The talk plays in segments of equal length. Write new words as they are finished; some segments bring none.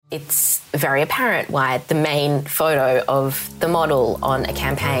It's very apparent why the main photo of the model on a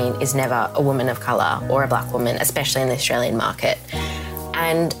campaign is never a woman of colour or a black woman, especially in the Australian market.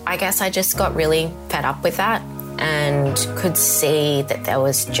 And I guess I just got really fed up with that and could see that there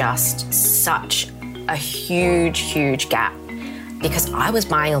was just such a huge gap, because I was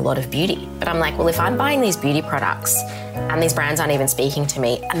buying a lot of beauty. But I'm like, well, if I'm buying these beauty products and these brands aren't even speaking to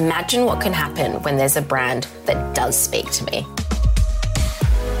me, imagine what can happen when there's a brand that does speak to me.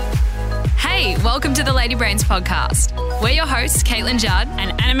 Hey, welcome to the Lady Brains podcast. We're your hosts, Caitlin Judd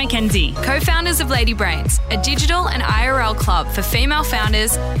and Anna McKenzie, co-founders of Lady Brains, a digital and IRL club for female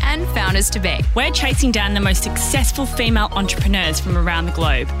founders and founders-to-be. We're chasing down the most successful female entrepreneurs from around the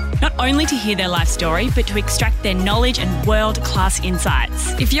globe, not only to hear their life story, but to extract their knowledge and world-class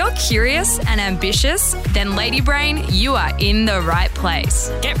insights. If you're curious and ambitious, then Lady Brain, you are in the right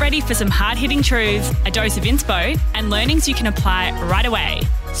place. Get ready for some hard-hitting truths, a dose of inspo, and learnings you can apply right away.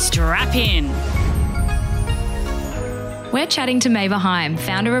 Strap in. We're chatting to Maeva Heim,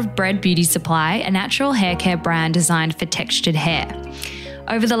 founder of Bread Beauty Supply, a natural hair care brand designed for textured hair.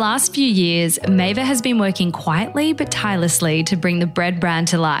 Over the last few years, Maeva has been working quietly but tirelessly to bring the Bread brand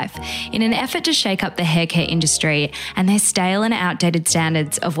to life in an effort to shake up the hair care industry and their stale and outdated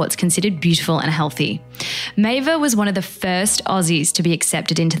standards of what's considered beautiful and healthy. Maeva was one of the first Aussies to be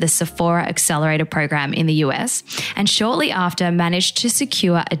accepted into the Sephora Accelerator program in the US, and shortly after managed to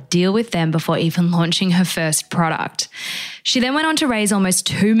secure a deal with them before even launching her first product. She then went on to raise almost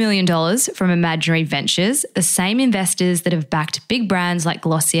 $2 million from Imaginary Ventures, the same investors that have backed big brands like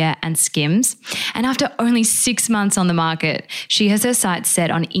Glossier and Skims. And after only 6 months on the market, she has her sights set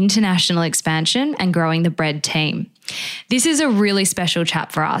on international expansion and growing the Bread team. This is a really special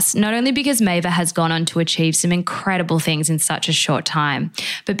chat for us, not only because Maeva has gone on to achieve some incredible things in such a short time,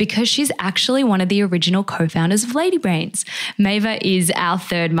 but because she's actually one of the original co-founders of Lady Brains. Maeva is our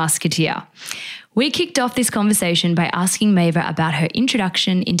third musketeer. We kicked off this conversation by asking Maeva about her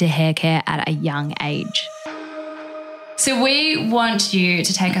introduction into hair care at a young age. So we want you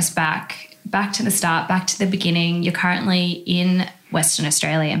to take us back to the start, back to the beginning. You're currently in Western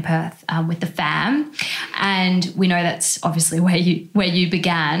Australia in Perth with the fam, and we know that's obviously where you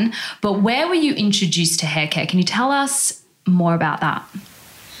began. But where were you introduced to hair care? Can you tell us more about that?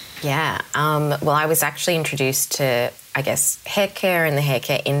 Yeah, well, I was actually introduced to, I guess, hair care and the hair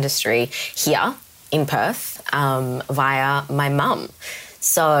care industry here in Perth via my mum.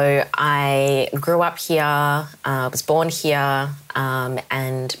 So I grew up here, was born here,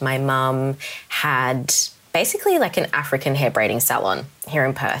 and my mum had basically like an African hair braiding salon here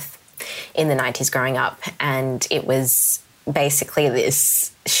in Perth in the 90s growing up. And it was basically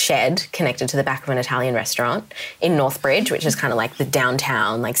this shed connected to the back of an Italian restaurant in Northbridge, which is kind of like the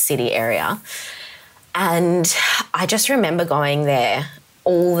downtown, like city area. And I just remember going there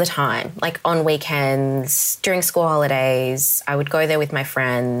all the time, like on weekends, during school holidays. I would go there with my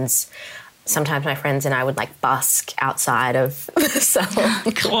friends. Sometimes my friends and I would like busk outside of the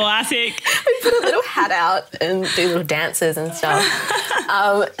salon. Classic. We'd put a little hat out and do little dances and stuff.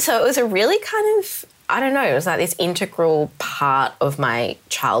 So it was a really kind of, I don't know, it was like this integral part of my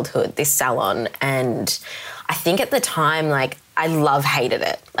childhood, this salon. And I think at the time, like, I hated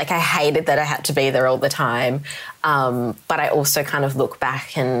it. Like, I hated that I had to be there all the time. But I also kind of look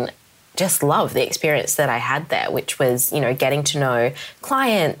back and just love the experience that I had there, which was, you know, getting to know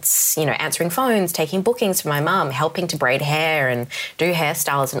clients, you know, answering phones, taking bookings for my mum, helping to braid hair and do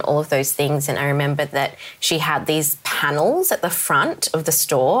hairstyles and all of those things. And I remember that she had these panels at the front of the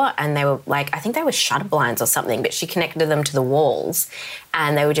store, and they were like, I think they were shutter blinds or something, but she connected them to the walls,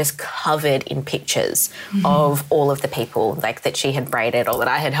 and they were just covered in pictures of all of the people like that she had braided or that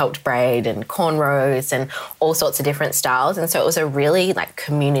I had helped braid, and cornrows and all sorts of different styles. And so it was a really like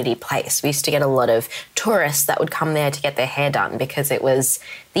community place. We used to get a lot of tourists that would come there to get their hair done because it was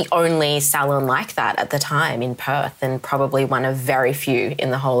the only salon like that at the time in Perth, and probably one of very few in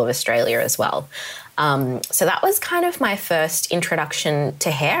the whole of Australia as well. So that was kind of my first introduction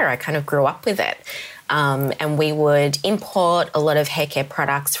to hair. I kind of grew up with it. And we would import a lot of hair care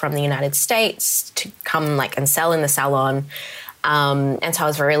products from the United States to come like and sell in the salon. And so I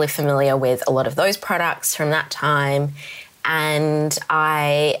was really familiar with a lot of those products from that time. And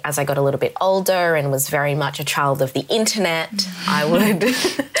as I got a little bit older and was very much a child of the internet, I would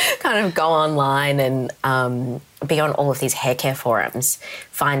kind of go online and be on all of these hair care forums,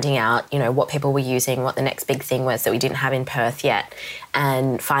 finding out, you know, what people were using, what the next big thing was that we didn't have in Perth yet,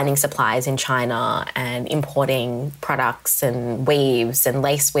 and finding supplies in China and importing products and weaves and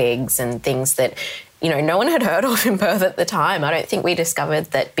lace wigs and things that no one had heard of in Perth at the time. I don't think we discovered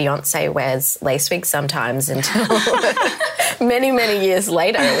that Beyonce wears lace wigs sometimes until many, many years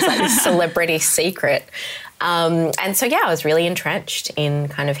later. It was like this celebrity secret. And so, I was really entrenched in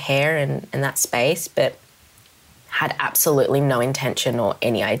kind of hair and that space, but had absolutely no intention or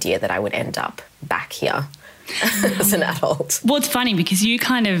any idea that I would end up back here as an adult. Well, it's funny because you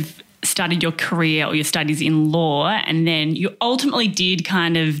kind of started your career or your studies in law, and then you ultimately did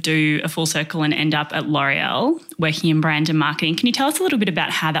kind of do a full circle and end up at L'Oreal working in brand and marketing. Can you tell us a little bit about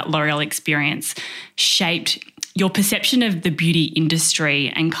how that L'Oreal experience shaped your perception of the beauty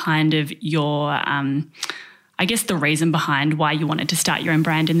industry and kind of your, I guess, the reason behind why you wanted to start your own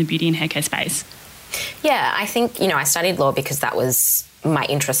brand in the beauty and hair care space? Yeah, I think, I studied law because that was my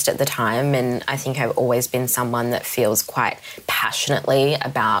interest at the time, and I think I've always been someone that feels quite passionately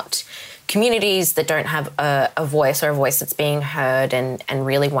about communities that don't have a voice or a voice that's being heard, and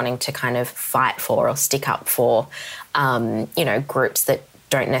really wanting to kind of fight for or stick up for, groups that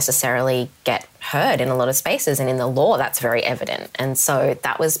don't necessarily get heard in a lot of spaces, and in the law that's very evident. And so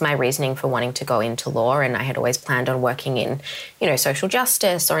that was my reasoning for wanting to go into law, and I had always planned on working in, social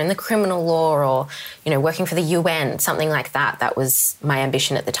justice or in the criminal law or, working for the UN, something like that. That was my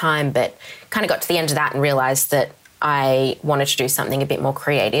ambition at the time, but kind of got to the end of that and realised that I wanted to do something a bit more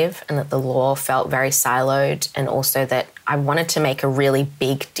creative, and that the law felt very siloed, and also that I wanted to make a really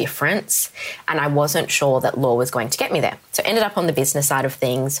big difference, and I wasn't sure that law was going to get me there. So I ended up on the business side of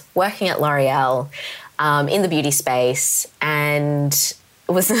things, working at L'Oreal in the beauty space, and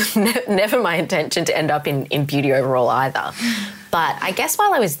it was never my intention to end up in beauty overall either. But I guess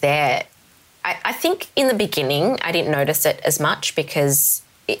while I was there, I think in the beginning I didn't notice it as much because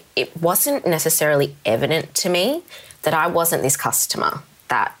it wasn't necessarily evident to me that I wasn't this customer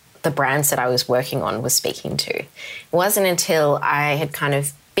that the brands that I was working on was speaking to. It wasn't until I had kind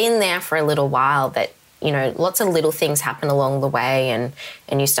of been there for a little while that, lots of little things happen along the way, and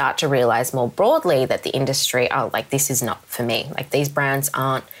you start to realise more broadly that the industry, this is not for me. Like, these brands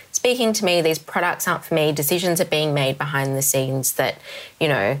aren't speaking to me, these products aren't for me, decisions are being made behind the scenes that,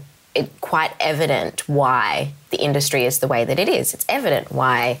 it's quite evident why the industry is the way that it is. It's evident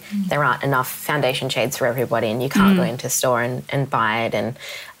why there aren't enough foundation shades for everybody, and you can't go into a store and buy it. And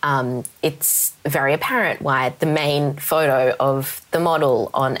it's very apparent why the main photo of the model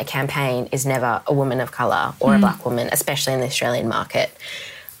on a campaign is never a woman of colour or a black woman, especially in the Australian market.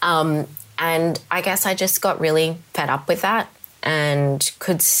 And I guess I just got really fed up with that and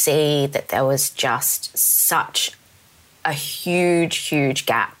could see that there was just such a huge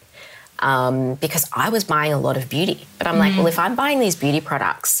gap. Because I was buying a lot of beauty. But I'm like, well, if I'm buying these beauty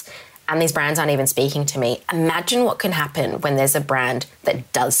products and these brands aren't even speaking to me, imagine what can happen when there's a brand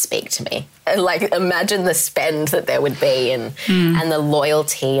that does speak to me. Like, imagine the spend that there would be and the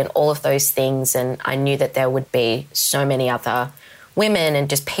loyalty and all of those things. And I knew that there would be so many other women and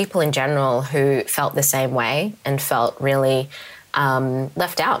just people in general who felt the same way and felt really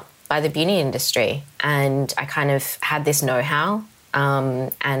left out by the beauty industry. And I kind of had this know-how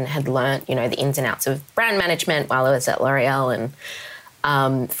and had learnt, the ins and outs of brand management while I was at L'Oreal,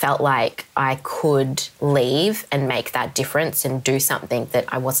 and felt like I could leave and make that difference and do something that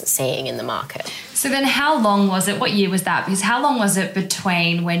I wasn't seeing in the market. So then how long was it? What year was that? Because how long was it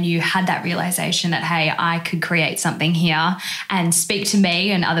between when you had that realisation that, hey, I could create something here and speak to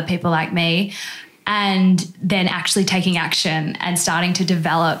me and other people like me, and then actually taking action and starting to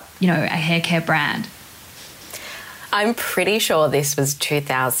develop, a hair care brand? I'm pretty sure this was it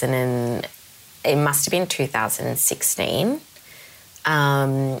must have been 2016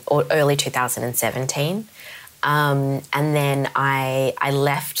 or early 2017. And then I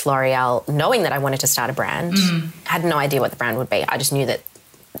left L'Oreal knowing that I wanted to start a brand. Had no idea what the brand would be. I just knew that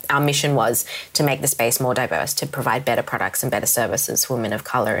our mission was to make the space more diverse, to provide better products and better services for women of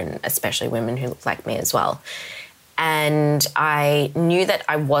colour, and especially women who look like me as well. And I knew that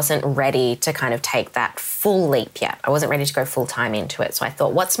I wasn't ready to kind of take that full leap yet. I wasn't ready to go full time into it. So I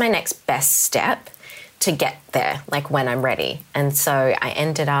thought, what's my next best step to get there, like when I'm ready? And so I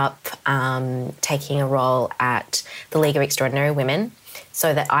ended up taking a role at the League of Extraordinary Women,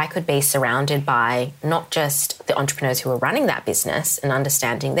 so that I could be surrounded by not just the entrepreneurs who were running that business and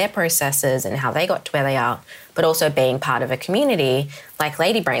understanding their processes and how they got to where they are, but also being part of a community like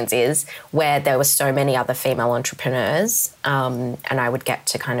Lady Brains is, where there were so many other female entrepreneurs, and I would get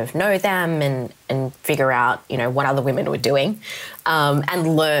to kind of know them and figure out, what other women were doing,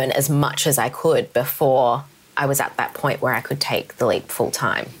 and learn as much as I could before I was at that point where I could take the leap full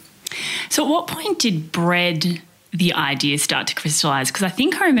time. So at what point did the idea start to crystallise? Because I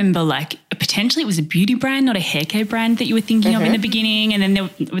think I remember potentially it was a beauty brand, not a hair care brand that you were thinking of in the beginning, and then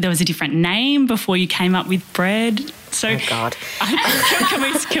there was a different name before you came up with Bread. So, oh God,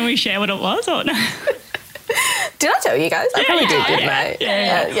 can we share what it was or no? Did I tell you guys? I probably did, didn't I?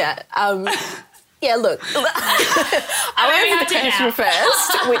 Yeah, look, I went with the question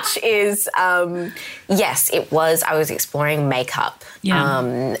first, which is, yes, it was, I was exploring makeup.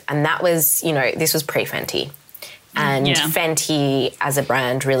 And that was, this was pre-Fenty. And Fenty as a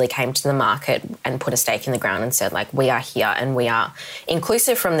brand really came to the market and put a stake in the ground and said, like, we are here and we are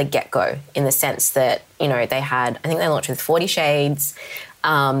inclusive from the get-go in the sense that, they had, I think they launched with 40 shades.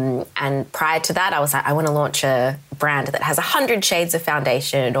 And prior to that, I was like, I want to launch a brand that has 100 shades of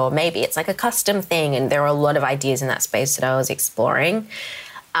foundation, or maybe it's like a custom thing. And there were a lot of ideas in that space that I was exploring.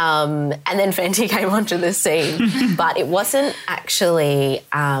 And then Fenty came onto the scene, but it wasn't actually,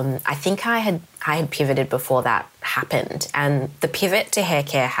 I think I had pivoted before that happened. And the pivot to hair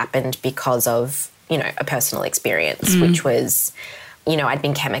care happened because of, a personal experience, which was, I'd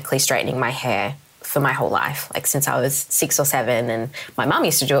been chemically straightening my hair for my whole life, like since I was 6 or 7, and my mum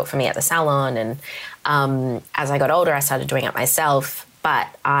used to do it for me at the salon. And as I got older, I started doing it myself, but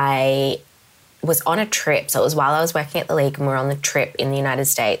I was on a trip. So it was while I was working at the League and we were on the trip in the United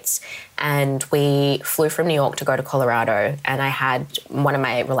States, and we flew from New York to go to Colorado, and I had one of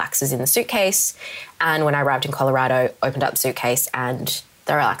my relaxers in the suitcase. And when I arrived in Colorado, opened up the suitcase and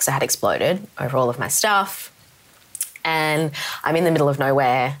the relaxer had exploded over all of my stuff. And I'm in the middle of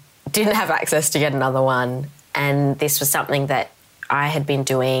nowhere, didn't have access to get another one. And this was something that I had been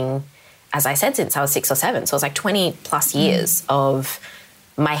doing, as I said, since I was 6 or 7. So it was like 20 plus years of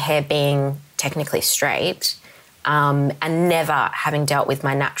my hair being technically straight, and never having dealt with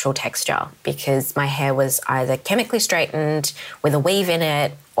my natural texture, because my hair was either chemically straightened with a weave in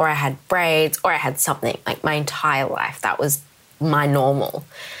it, or I had braids, or I had something. Like my entire life, that was my normal.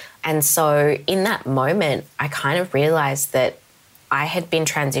 And so in that moment, I kind of realised that I had been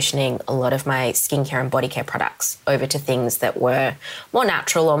transitioning a lot of my skincare and body care products over to things that were more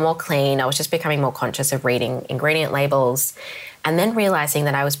natural or more clean. I was just becoming more conscious of reading ingredient labels, and then realising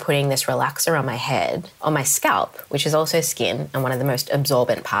that I was putting this relaxer on my head, on my scalp, which is also skin and one of the most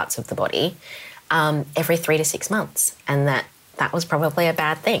absorbent parts of the body, every 3 to 6 months. And that was probably a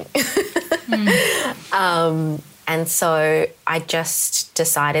bad thing. And so I just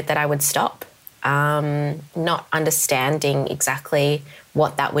decided that I would stop. Not understanding exactly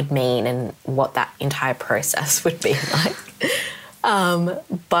what that would mean and what that entire process would be like.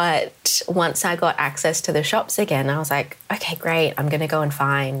 But once I got access to the shops again, I was like, okay, great. I'm going to go and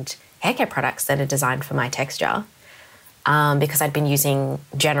find hair care products that are designed for my texture, because I'd been using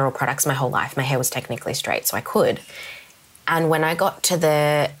general products my whole life. My hair was technically straight, so I could. And when I got to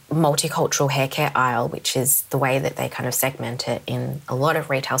the multicultural hair care aisle, which is the way that they kind of segment it in a lot of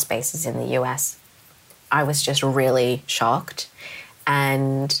retail spaces in the US, I was just really shocked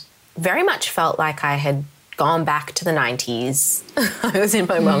and very much felt like I had gone back to the 90s. I was in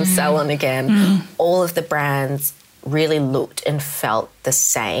my mum's salon again. All of the brands really looked and felt the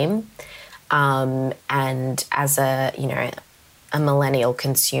same. And as a millennial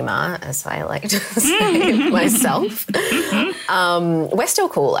consumer, as I like to say myself, we're still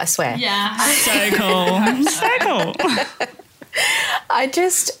cool, I swear. Yeah. So cool. So cool. I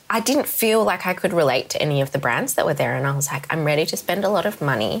didn't feel like I could relate to any of the brands that were there, and I was like, I'm ready to spend a lot of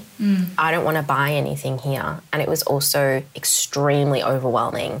money. I don't want to buy anything here. And it was also extremely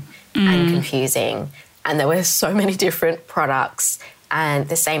overwhelming and confusing. And there were so many different products and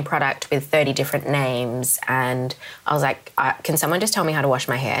the same product with 30 different names. And I was like, can someone just tell me how to wash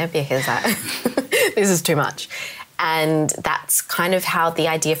my hair? Because this is too much. And that's kind of how the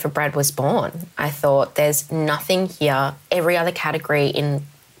idea for Bread was born. I thought there's nothing here. Every other category in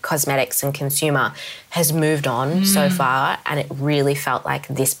cosmetics and consumer has moved on so far, and it really felt like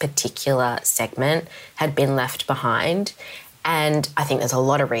this particular segment had been left behind. And I think there's a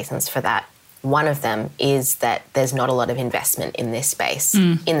lot of reasons for that. One of them is that there's not a lot of investment in this space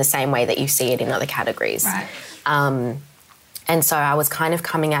in the same way that you see it in other categories. Right. And so I was kind of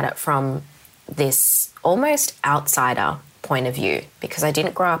coming at it from this almost outsider point of view, because I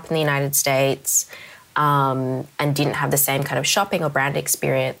didn't grow up in the United States and didn't have the same kind of shopping or brand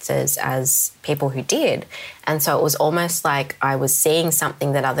experiences as people who did. And so it was almost like I was seeing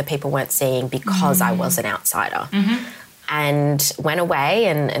something that other people weren't seeing because I was an outsider. And went away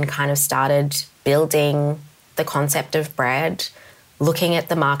and kind of started building the concept of Bread, looking at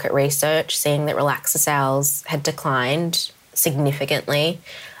the market research, seeing that relaxer sales had declined significantly,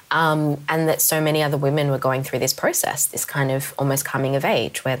 and that so many other women were going through this process, this kind of almost coming of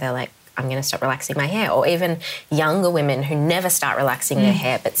age, where they're like, I'm going to stop relaxing my hair. Or even younger women who never start relaxing their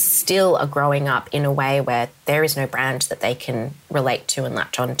hair but still are growing up in a way where there is no brand that they can relate to and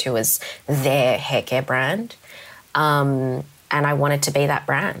latch onto as their hair care brand. And I wanted to be that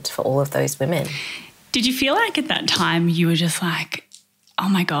brand for all of those women. Did you feel like at that time you were just like, oh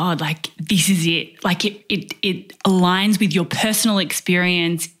my God, like this is it. Like it aligns with your personal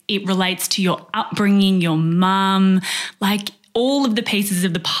experience. It relates to your upbringing, your mum. Like all of the pieces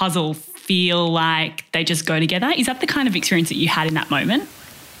of the puzzle feel like they just go together. Is that the kind of experience that you had in that moment?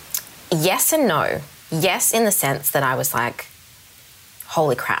 Yes and no. Yes, in the sense that I was like,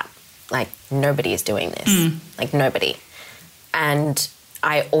 holy crap, like nobody is doing this. Like nobody. And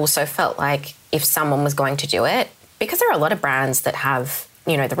I also felt like if someone was going to do it, because there are a lot of brands that have,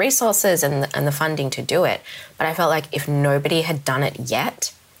 you know, the resources and the funding to do it, but I felt like if nobody had done it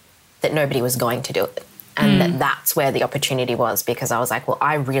yet, that nobody was going to do it. And that's where the opportunity was, because I was like, well,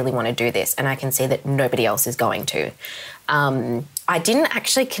 I really want to do this and I can see that nobody else is going to. I didn't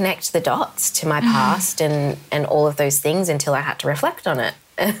actually connect the dots to my past and all of those things until I had to reflect on it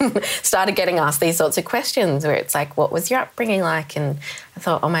and started getting asked these sorts of questions where it's like, what was your upbringing like? And I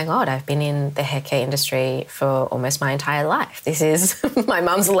thought, oh my God, I've been in the hair care industry for almost my entire life. This is my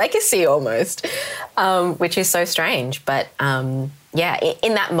mum's legacy almost, which is so strange. But yeah,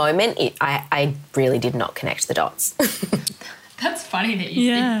 in that moment, I really did not connect the dots. That's funny that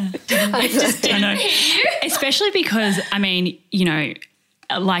you I know. Especially because, I mean, you know,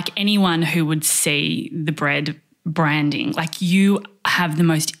 like anyone who would see the bread branding, like you have the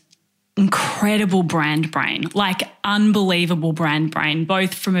most incredible brand brain, like unbelievable brand brain,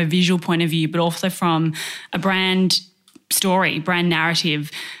 both from a visual point of view, but also from a brand story, brand narrative,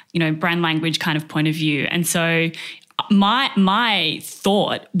 you know, brand language kind of point of view. And so my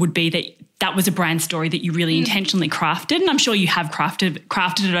thought would be that was a brand story that you really intentionally crafted, and I'm sure you have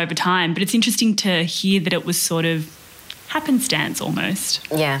crafted it over time, but it's interesting to hear that it was sort of happenstance almost.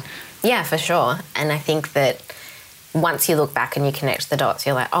 Yeah, for sure. And I think that once you look back and you connect the dots,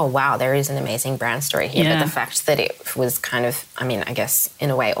 you're like, oh, wow, there is an amazing brand story here. Yeah. But the fact that it was kind of, I mean, I guess in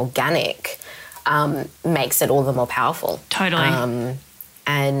a way organic makes it all the more powerful. Totally.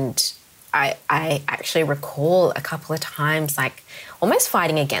 And I actually recall a couple of times like almost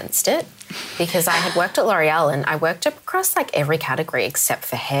fighting against it, because I had worked at L'Oreal and I worked across like every category except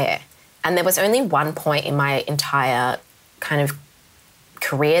for hair. And there was only one point in my entire kind of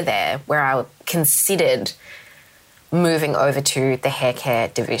career there where I considered moving over to the hair care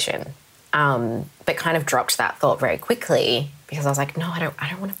division, but kind of dropped that thought very quickly because I was like, no, I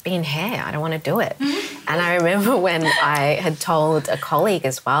don't want to be in hair. I don't want to do it. And I remember when I had told a colleague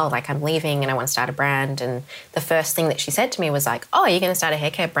as well, like I'm leaving and I want to start a brand. And the first thing that she said to me was like, oh, you're going to start a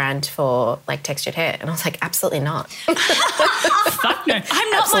hair care brand for like textured hair? And I was like, absolutely not. Fuck no. I'm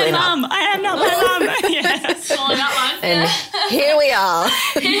not my mum. I am not my mum. Yeah. Swallow that one. And here we are.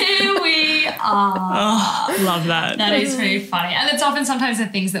 Here we are. Oh, love that. That is very funny. And it's often sometimes the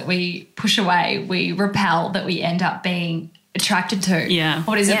things that we push away, we repel, that we end up being attracted to. Yeah.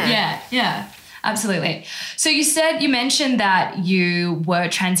 What is it? Yeah. Absolutely. So you mentioned that you were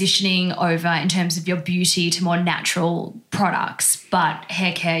transitioning over in terms of your beauty to more natural products, but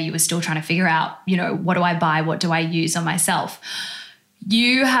hair care, you were still trying to figure out, you know, what do I buy? What do I use on myself?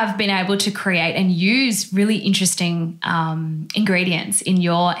 You have been able to create and use really interesting ingredients in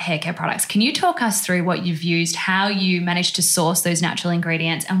your hair care products. Can you talk us through what you've used, how you managed to source those natural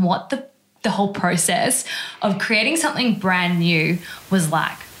ingredients, and what the whole process of creating something brand new was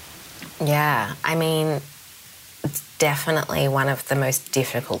like? Yeah, I mean, it's definitely one of the most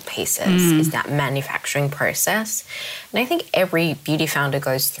difficult pieces is that manufacturing process. And I think every beauty founder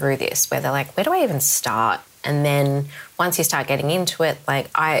goes through this where they're like, where do I even start? And then once you start getting into it, like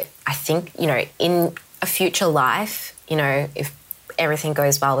I think, you know, in a future life, you know, if everything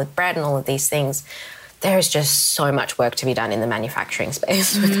goes well with bread and all of these things, there is just so much work to be done in the manufacturing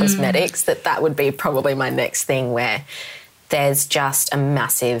space with cosmetics that would be probably my next thing, where there's just a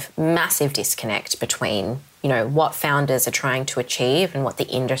massive, massive disconnect between, you know, what founders are trying to achieve and what the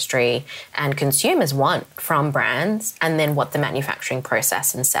industry and consumers want from brands, and then what the manufacturing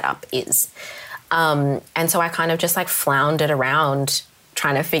process and setup is. And so I kind of just like floundered around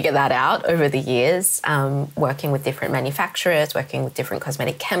trying to figure that out over the years, working with different manufacturers, working with different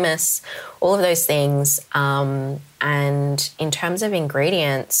cosmetic chemists, all of those things. And in terms of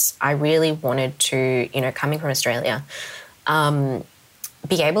ingredients, I really wanted to, you know, coming from Australia,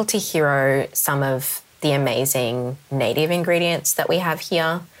 be able to hero some of the amazing native ingredients that we have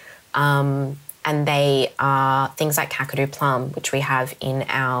here. And they are things like kakadu plum, which we have in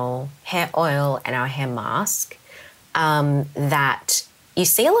our hair oil and our hair mask, that you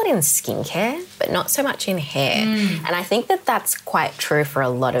see a lot in skincare, but not so much in hair. And I think that that's quite true for a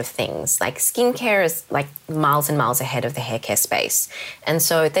lot of things. Like skincare is like miles and miles ahead of the hair care space. And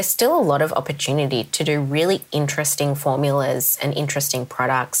so there's still a lot of opportunity to do really interesting formulas and interesting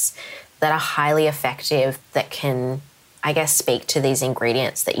products that are highly effective, that can, I guess, speak to these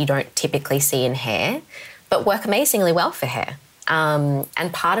ingredients that you don't typically see in hair, but work amazingly well for hair.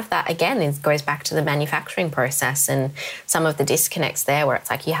 And part of that, again, goes back to the manufacturing process and some of the disconnects there, where it's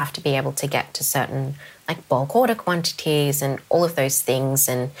like you have to be able to get to certain like bulk order quantities and all of those things,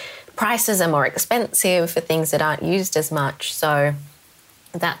 and prices are more expensive for things that aren't used as much. So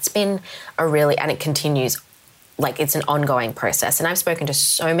that's been and it continues. Like it's an ongoing process. And I've spoken to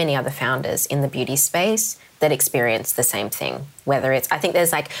so many other founders in the beauty space that experience the same thing. Whether it's, I think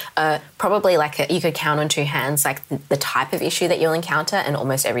there's like probably like you could count on two hands like the type of issue that you'll encounter, and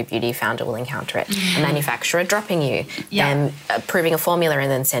almost every beauty founder will encounter it. A manufacturer dropping you, them approving a formula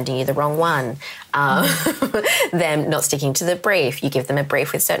and then sending you the wrong one, them not sticking to the brief. You give them a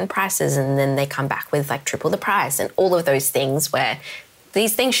brief with certain prices and then they come back with like triple the price, and all of those things where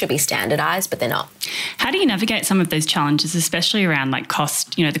these things should be standardized, but they're not. How do you navigate some of those challenges, especially around like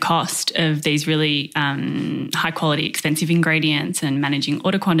cost, the cost of these really high quality, expensive ingredients and managing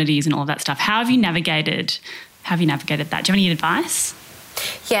order quantities and all of that stuff? How have you navigated that? Do you have any advice?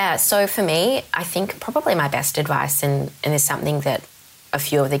 Yeah, so for me, I think probably my best advice, and is something that a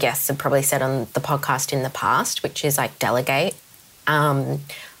few of the guests have probably said on the podcast in the past, which is like delegate.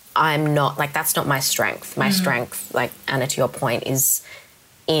 I'm not, like that's not my strength. My strength, like Anna, to your point, is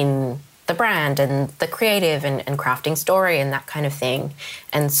in the brand and the creative and crafting story and that kind of thing.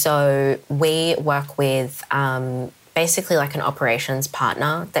 And so we work with basically like an operations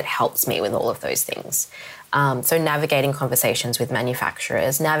partner that helps me with all of those things. So navigating conversations with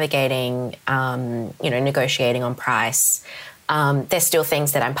manufacturers, navigating, negotiating on price. There's still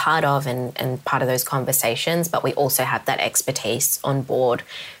things that I'm part of and part of those conversations, but we also have that expertise on board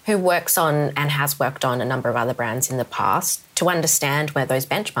who works on and has worked on a number of other brands in the past to understand where those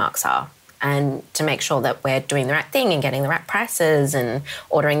benchmarks are and to make sure that we're doing the right thing and getting the right prices and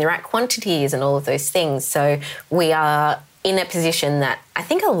ordering the right quantities and all of those things. So we are in a position that I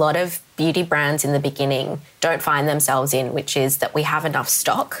think a lot of beauty brands in the beginning don't find themselves in, which is that we have enough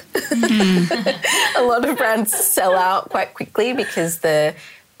stock. A lot of brands sell out quite quickly because the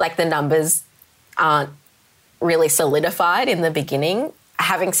numbers aren't really solidified in the beginning.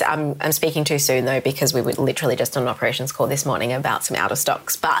 I'm speaking too soon though, because we were literally just on an operations call this morning about some out of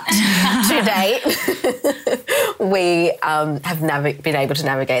stocks. But to date, we have been able to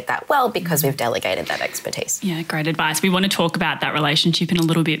navigate that well because we've delegated that expertise. Yeah, great advice. We want to talk about that relationship in a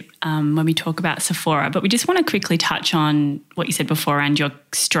little bit when we talk about Sephora, but we just want to quickly touch on what you said before around your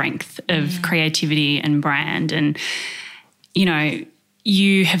strength of creativity and brand. And,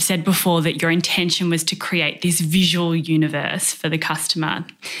 you have said before that your intention was to create this visual universe for the customer.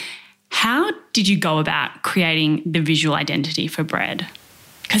 How did you go about creating the visual identity for bread?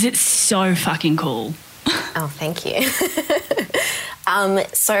 Because it's so fucking cool. Oh, thank you.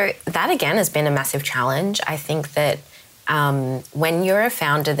 So that, again, has been a massive challenge. I think that when you're a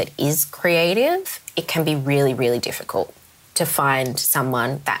founder that is creative, it can be really, really difficult to find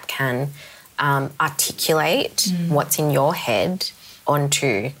someone that can articulate what's in your head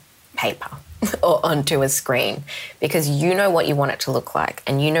onto paper or onto a screen, because you know what you want it to look like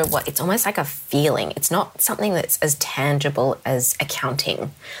and you know what, it's almost like a feeling. It's not something that's as tangible as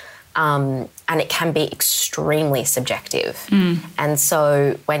accounting. And it can be extremely subjective. And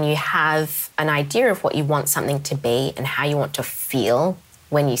so when you have an idea of what you want something to be and how you want to feel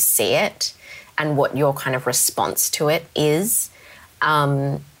when you see it and what your kind of response to it is,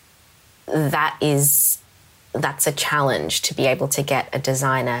 that's a challenge to be able to get a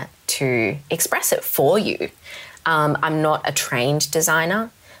designer to express it for you. I'm not a trained designer,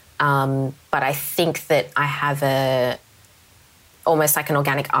 but I think that I have almost like an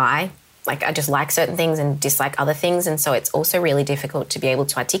organic eye. Like I just like certain things and dislike other things. And so it's also really difficult to be able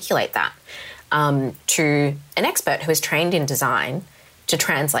to articulate that to an expert who is trained in design to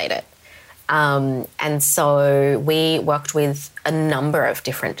translate it. And so we worked with a number of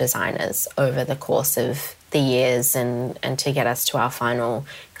different designers over the course of the years and to get us to our final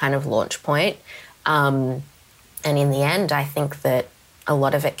kind of launch point. And in the end, I think that a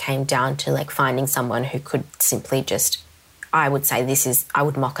lot of it came down to like finding someone who could simply just, I would say I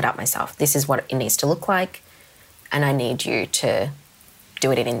would mock it up myself. This is what it needs to look like. And I need you to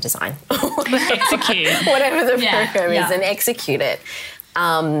do it in InDesign. Execute. Whatever the program is and execute it.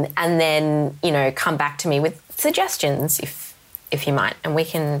 And then, come back to me with suggestions if you might, and we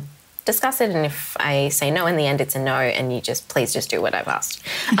can discuss it, and if I say no in the end, it's a no, and you please just do what I've asked.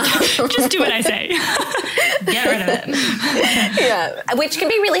 Just do what I say. Get rid of it. Yeah, which can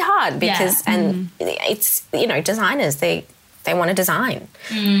be really hard because, and it's, designers, they want to design.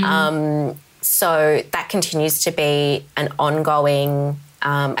 So that continues to be an ongoing,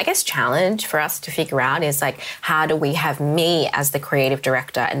 I guess, challenge for us to figure out is like, how do we have me as the creative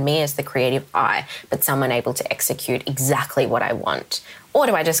director and me as the creative eye, but someone able to execute exactly what I want? Or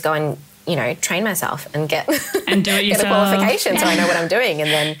do I just go and, train myself and get and do it yourself. Get a qualification so I know what I'm doing,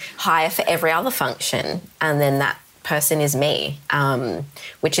 and then hire for every other function, and then that person is me,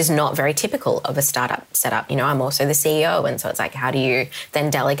 which is not very typical of a startup setup. I'm also the CEO, and so it's like, how do you then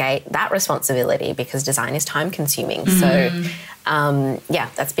delegate that responsibility, because design is time consuming. So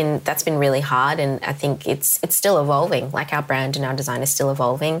that's been really hard, and I think it's still evolving. Like, our brand and our design is still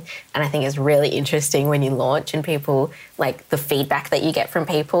evolving, and I think it's really interesting when you launch and people, like, the feedback that you get from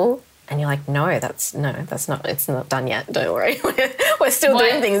people. And you're like, it's not done yet. Don't worry. We're still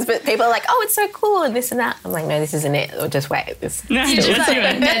doing things, but people are like, oh, it's so cool and this and that. I'm like, no, this isn't it. Or just wait. Just do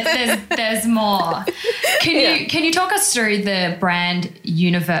it. There's more. Can you talk us through the brand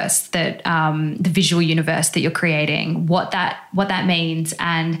universe, that the visual universe that you're creating, what that means,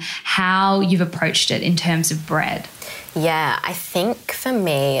 and how you've approached it in terms of bread? Yeah, I think for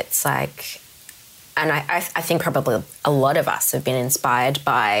me, it's like, and I think probably a lot of us have been inspired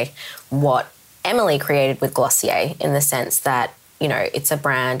by what Emily created with Glossier, in the sense that, it's a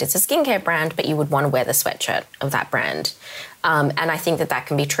brand, it's a skincare brand, but you would want to wear the sweatshirt of that brand. And I think that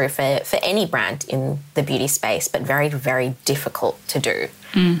can be true for any brand in the beauty space, but very, very difficult to do.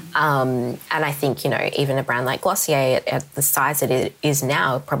 And I think, even a brand like Glossier at the size it is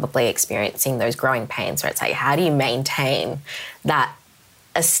now, probably experiencing those growing pains where it's like, how do you maintain that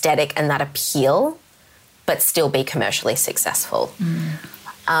aesthetic and that appeal, but still be commercially successful?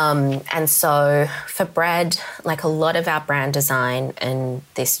 And so for bread, like, a lot of our brand design and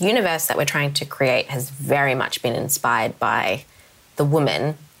this universe that we're trying to create has very much been inspired by the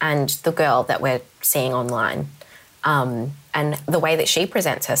woman and the girl that we're seeing online, and the way that she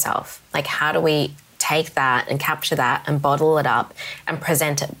presents herself. Like, how do we take that and capture that and bottle it up and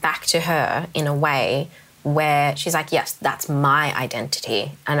present it back to her in a way where she's like, yes, that's my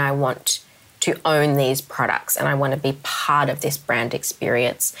identity, and I want to own these products, and I want to be part of this brand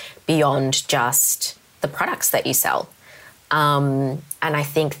experience beyond just the products that you sell. And I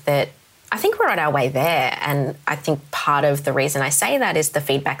think we're on our way there. And I think part of the reason I say that is the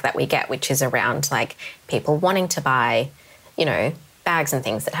feedback that we get, which is around, like, people wanting to buy, bags and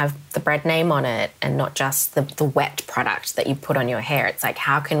things that have the bread name on it, and not just the wet product that you put on your hair. It's like,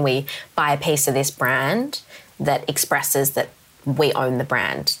 how can we buy a piece of this brand that expresses that we own the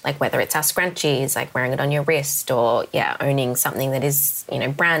brand? Like, whether it's our scrunchies, like wearing it on your wrist, or owning something that is,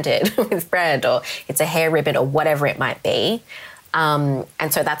 branded with bread, or it's a hair ribbon, or whatever it might be. And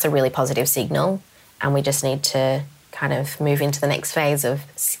so that's a really positive signal, and we just need to kind of move into the next phase of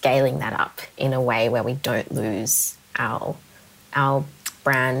scaling that up in a way where we don't lose our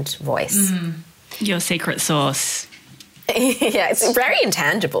brand voice. Your secret sauce. Yeah, it's very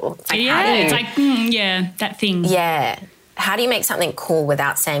intangible. It's like, that thing. Yeah. How do you make something cool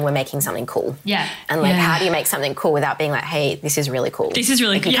without saying we're making something cool? Yeah. And how do you make something cool without being like, hey, this is really cool? This is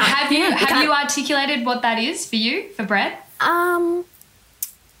really cool. Have you articulated what that is for you, for bread?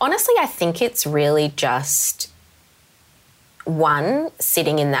 Honestly, I think it's really just, one,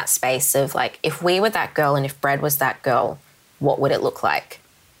 sitting in that space of, like, if we were that girl and if bread was that girl, what would it look like?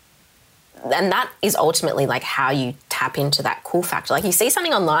 And that is ultimately, like, how you tap into that cool factor. Like, you see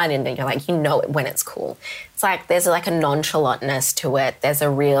something online and you're like, it when it's cool. It's like there's, like, a nonchalantness to it. There's a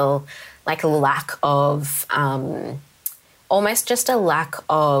real, like, lack of, almost just a lack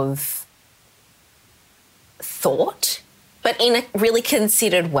of thought, but in a really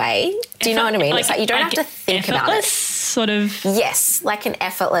considered way. Do you know what I mean? Like, it's like you don't have to think about it. Sort of. Yes, like an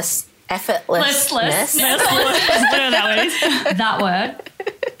effortlessness. Whatever that word is. That word.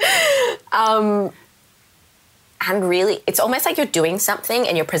 And really, it's almost like you're doing something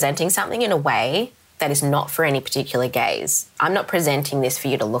and you're presenting something in a way that is not for any particular gaze. I'm not presenting this for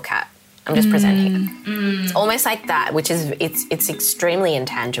you to look at. I'm just presenting it. It's almost like that, which is, it's extremely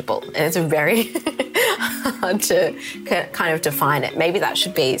intangible, and it's very hard to kind of define it. Maybe that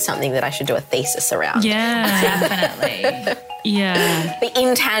should be something that I should do a thesis around. Yeah, definitely. Yeah. The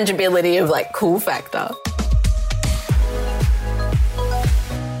intangibility of, like, cool factor.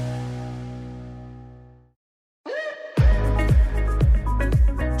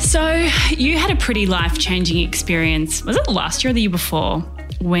 So you had a pretty life-changing experience. Was it last year or the year before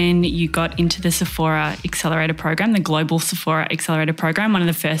when you got into the Sephora Accelerator program, the Global Sephora Accelerator program, one of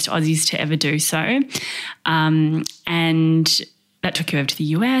the first Aussies to ever do so. And that took you over to the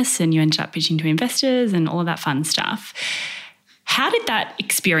US and you ended up pitching to investors and all of that fun stuff. How did that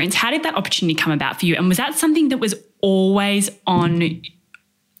opportunity come about for you? And was that something that was always on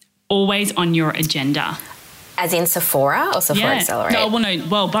your agenda? As in Sephora or Sephora Accelerate?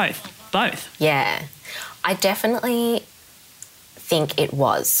 Both. Yeah. I definitely think it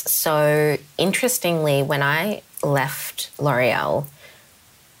was. So interestingly, when I left L'Oreal,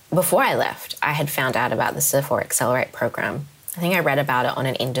 before I left, I had found out about the Sephora Accelerate program. I think I read about it on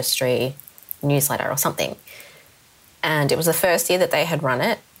an industry newsletter or something. And it was the first year that they had run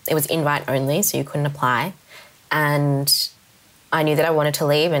it. It was invite only, so you couldn't apply. And I knew that I wanted to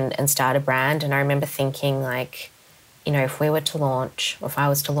leave and start a brand. And I remember thinking, like, you know, if we were to launch, or if I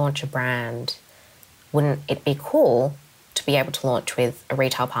was to launch a brand, wouldn't it be cool to be able to launch with a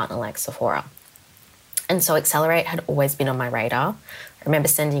retail partner like Sephora? And so Accelerate had always been on my radar. I remember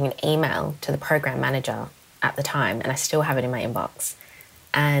sending an email to the program manager at the time, and I still have it in my inbox.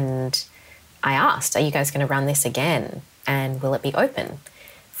 And I asked, are you guys going to run this again? And will it be open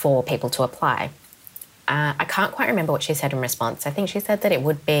for people to apply? I can't quite remember what she said in response. I think she said that it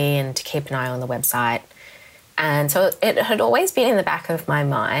would be, and to keep an eye on the website. And so it had always been in the back of my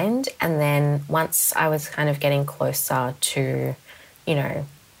mind. And then once I was kind of getting closer to, you know,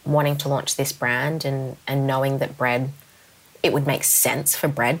 wanting to launch this brand and knowing that it would make sense for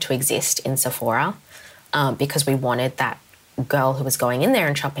bread to exist in Sephora, because we wanted that girl who was going in there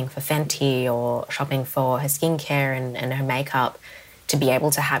and shopping for Fenty or shopping for her skincare and her makeup to be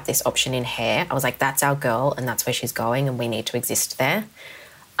able to have this option in hair. I was like, that's our girl and that's where she's going and we need to exist there.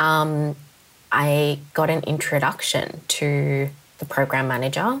 I got an introduction to the program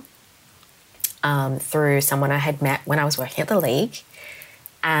manager through someone I had met when I was working at the League,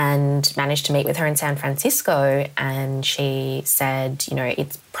 and managed to meet with her in San Francisco. And she said, you know,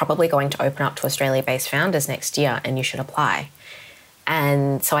 it's probably going to open up to Australia-based founders next year and you should apply.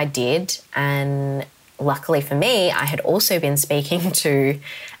 And so I did. And luckily for me, I had also been speaking to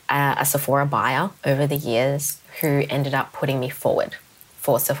a Sephora buyer over the years who ended up putting me forward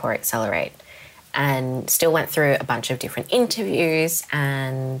for Sephora Accelerate, and still went through a bunch of different interviews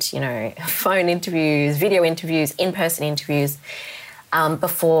and, you know, phone interviews, video interviews, in-person interviews,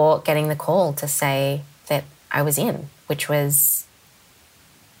 before getting the call to say that I was in, which was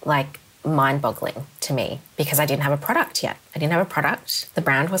like mind-boggling to me because I didn't have a product yet. I didn't have a product. The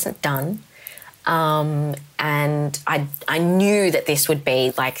brand wasn't done. And I knew that this would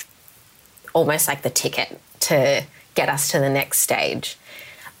be like almost like the ticket to get us to the next stage.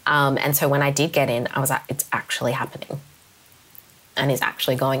 And so when I did get in, I was like, it's actually happening and is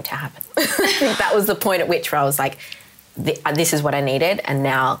actually going to happen. I think that was the point at which I was like, this is what I needed, and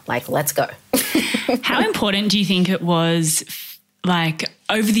now, like, let's go. How important do you think it was, like,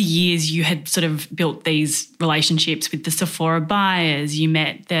 over the years you had sort of built these relationships with the Sephora buyers, you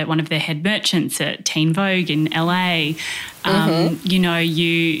met one of their head merchants at Teen Vogue in LA, you know,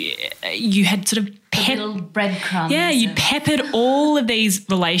 you had sort of little breadcrumbs. Yeah, you peppered all of these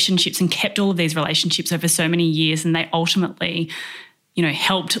relationships and kept all of these relationships over so many years, and they ultimately, you know,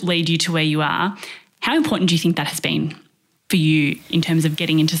 helped lead you to where you are. How important do you think that has been for you in terms of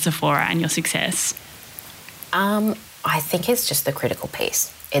getting into Sephora and your success? I think it's just the critical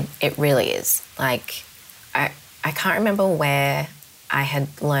piece. It really is. Like, I can't remember where I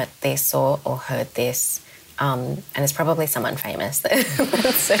had learnt this or heard this, and it's probably someone famous that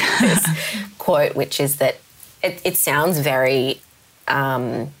said this quote, which is that it sounds very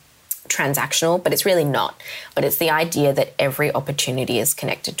transactional, but it's really not. But it's the idea that every opportunity is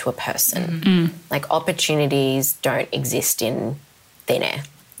connected to a person. Mm-hmm. Like, opportunities don't exist in thin air.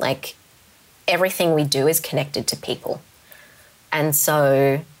 Like, everything we do is connected to people. And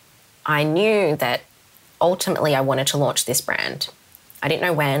so I knew that ultimately I wanted to launch this brand. I didn't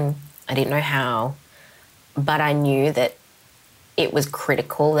know when, I didn't know how, but I knew that it was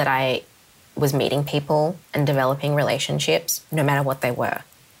critical that I was meeting people and developing relationships no matter what they were.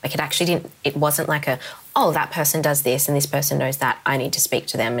 Like, it wasn't like that person does this and this person knows that, I need to speak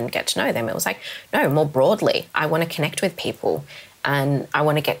to them and get to know them. It was like, no, more broadly, I want to connect with people and I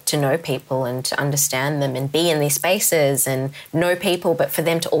want to get to know people and to understand them and be in these spaces and know people, but for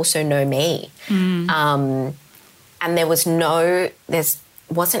them to also know me. And there wasn't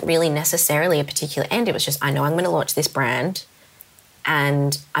really necessarily a particular end. It was just, I know I'm going to launch this brand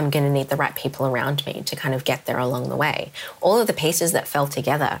and I'm going to need the right people around me to kind of get there along the way. All of the pieces that fell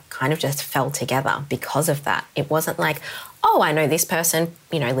together kind of just fell together because of that. It wasn't like, oh, I know this person,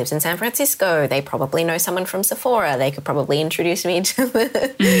 lives in San Francisco. They probably know someone from Sephora. They could probably introduce me to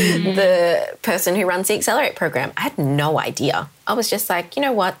the person who runs the Accelerate program. I had no idea. I was just like, you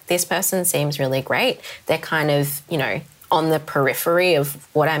know what? This person seems really great. They're kind of, on the periphery of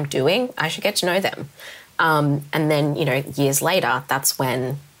what I'm doing. I should get to know them. And then, years later, that's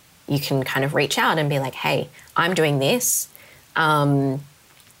when you can kind of reach out and be like, hey, I'm doing this. Would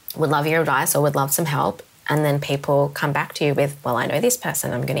love your advice or would love some help. And then people come back to you with, well, I know this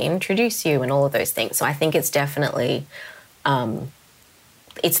person, I'm going to introduce you, and all of those things. So I think it's definitely,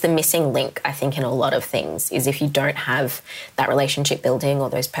 it's the missing link, I think, in a lot of things, is if you don't have that relationship building or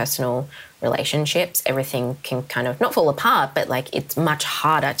those personal relationships, everything can kind of not fall apart, but like it's much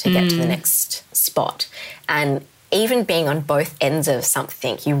harder to get to the next spot. And even being on both ends of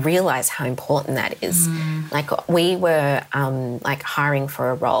something, you realise how important that is. Like we were hiring for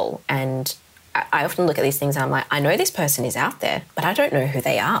a role, and I often look at these things and I'm like, I know this person is out there, but I don't know who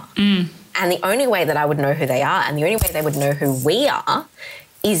they are. And the only way that I would know who they are and the only way they would know who we are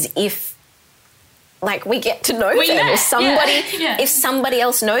is if, we get to know them or somebody, if somebody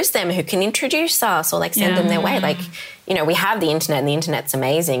else knows them who can introduce us or send them their way. We have the internet and the internet's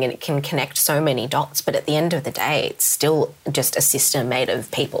amazing and it can connect so many dots, but at the end of the day, it's still just a system made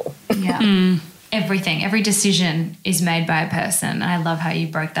of people. Yeah. Everything, every decision is made by a person. And I love how you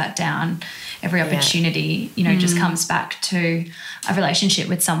broke that down. Every opportunity, just comes back to a relationship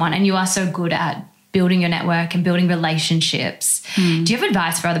with someone. And you are so good at building your network and building relationships. Do you have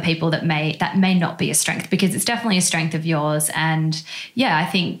advice for other people that may not be a strength? Because it's definitely a strength of yours. And I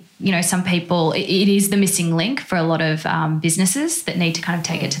think, some people, it is the missing link for a lot of businesses that need to kind of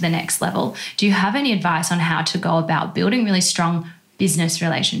take it to the next level. Do you have any advice on how to go about building really strong business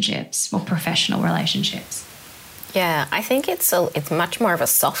relationships or professional relationships? Yeah, I think it's much more of a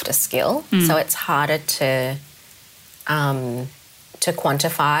softer skill, so it's harder to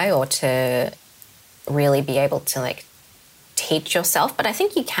quantify or to really be able to teach yourself. But I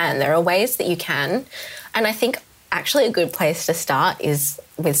think you can. There are ways that you can, and I think actually a good place to start is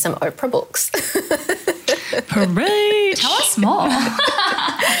with some Oprah books. Parade! Tell us more.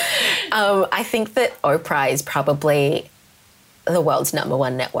 I think that Oprah is probably the world's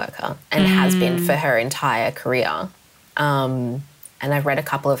 #1 networker and has been for her entire career. And I've read a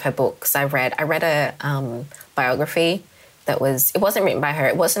couple of her books. I read a biography it wasn't written by her.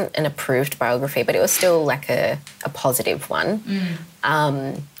 It wasn't an approved biography, but it was still a positive one.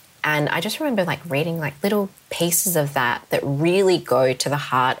 And I just remember reading little pieces of that really go to the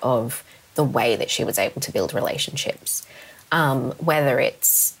heart of the way that she was able to build relationships. Whether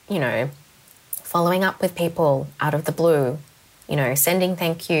it's, following up with people out of the blue, sending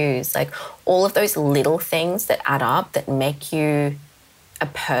thank yous, all of those little things that add up that make you a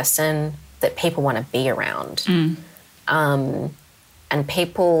person that people want to be around. And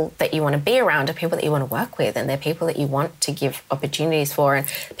people that you want to be around are people that you want to work with, and they're people that you want to give opportunities for, and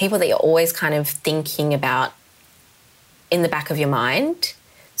people that you're always kind of thinking about in the back of your mind,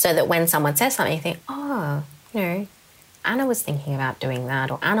 so that when someone says something, you think, oh, Anna was thinking about doing that,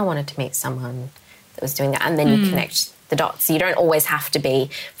 or Anna wanted to meet someone that was doing that, and then you connect the dots. You don't always have to be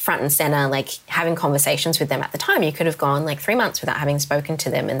front and centre, having conversations with them at the time. You could have gone 3 months without having spoken to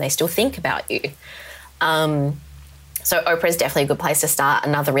them and they still think about you. So Oprah is definitely a good place to start.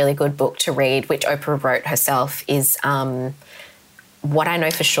 Another really good book to read, which Oprah wrote herself, is What I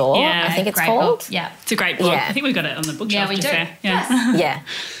Know for Sure, I think it's called. Book. Yeah, it's a great book. I think we've got it on the bookshelf. Yeah, we do. Yeah.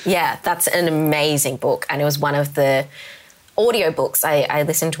 Yeah, that's an amazing book. And it was one of the audiobooks. I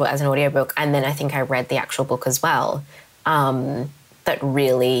listened to it as an audiobook, and then I think I read the actual book as well. That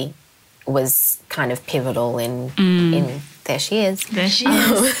really was kind of pivotal in there she is. There she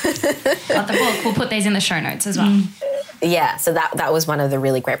is. Got the book. We'll put these in the show notes as well. Yeah, so that was one of the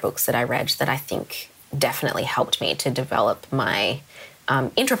really great books that I read that I think definitely helped me to develop my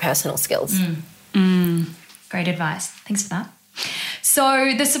intrapersonal skills. Great advice. Thanks for that.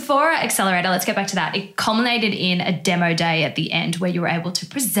 So the Sephora Accelerator, let's get back to that. It culminated in a demo day at the end where you were able to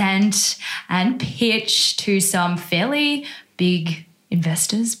present and pitch to some fairly big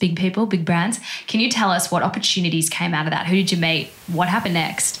investors, big people, big brands. Can you tell us what opportunities came out of that? Who did you meet? What happened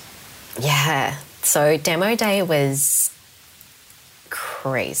next? Yeah. So demo day was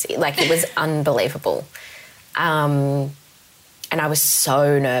crazy. It was unbelievable. And I was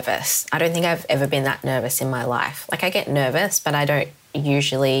so nervous. I don't think I've ever been that nervous in my life. I get nervous, but I don't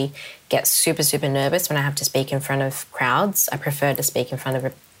usually get super, super nervous when I have to speak in front of crowds. I prefer to speak in front of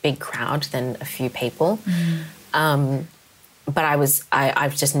a big crowd than a few people. but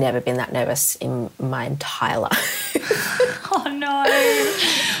I've just never been that nervous in my entire life. Oh no!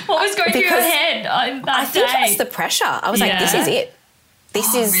 What was going through your head on that I think day? it was the pressure. I was like, this is it.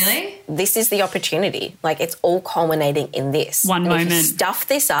 Really? This is the opportunity. Like, it's all culminating in this. One and moment. If you stuff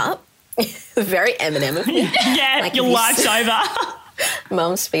this up, very Eminem of me. Yeah, Like, your if you life's over.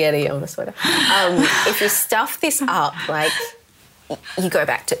 Mum's spaghetti on the sweater. If you stuff this up, like, you go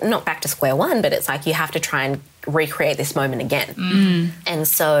not back to square one, but it's like you have to try and recreate this moment again. And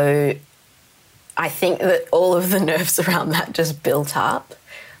so I think that all of the nerves around that just built up,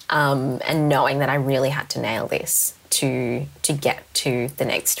 and knowing that I really had to nail this to get to the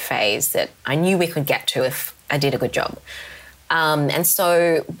next phase that I knew we could get to if I did a good job. And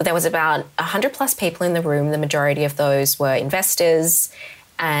so there was about 100 plus people in the room. The majority of those were investors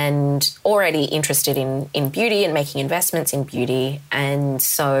and already interested in beauty and making investments in beauty. And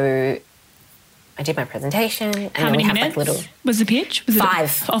so I did my presentation. And How many we had minutes like little was the pitch? Was Five.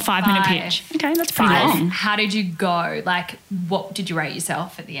 It a 5-minute pitch. Okay, that's pretty Five. long. How did you go? Like, what did you rate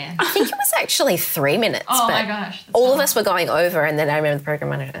yourself at the end? I think it was actually 3 minutes. Oh, but my gosh, that's all of fine. us were going over, and then I remember the program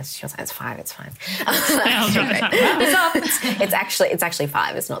manager, she was like, it's 5, it's fine. I was right, wow. It's actually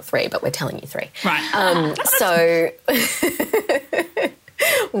 5, it's not 3, but we're telling you 3. Right. So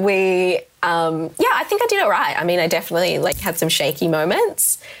we, I think I did all right. I mean, I definitely like had some shaky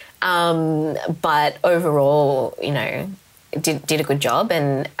moments, but overall, you know, did a good job.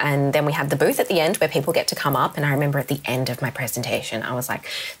 And then we had the booth at the end where people get to come up. And I remember at the end of my presentation, I was like,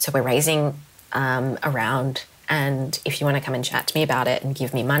 so we're raising a round, and if you want to come and chat to me about it and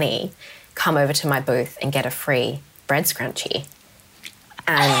give me money, come over to my booth and get a free bread scrunchie.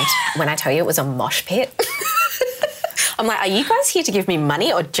 And when I tell you it was a mosh pit, I'm like, are you guys here to give me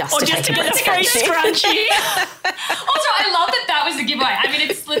money or just to take a bread scrunchie? Also, I love that was the giveaway. I mean,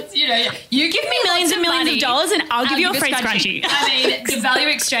 it's you know, you give me Millions and millions of dollars and I'll give you a free scrunchie. I mean, the value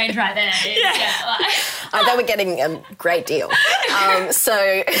exchange right there. I thought we're getting a great deal.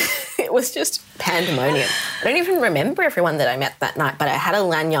 So it was just pandemonium. I don't even remember everyone that I met that night, but I had a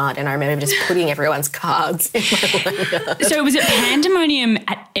lanyard and I remember just putting everyone's cards in my lanyard. So was it pandemonium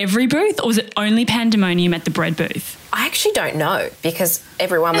at every booth or was it only pandemonium at the bread booth? I actually don't know because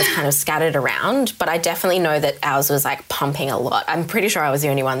everyone was kind of scattered around, but I definitely know that ours was like pumping a lot. I'm pretty sure I was the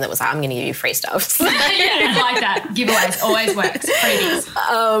only one that was like, I'm going to give you free stuff. Yeah, I like that. Giveaways always works.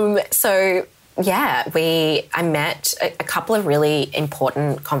 Freebies. So yeah, I met a couple of really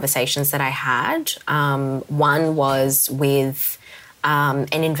important conversations that I had. One was with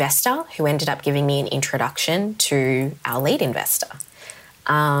an investor who ended up giving me an introduction to our lead investor.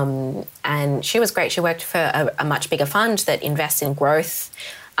 And she was great. She worked for a much bigger fund that invests in growth,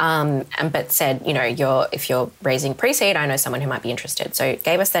 but said, you know, if you're raising pre-seed, I know someone who might be interested. So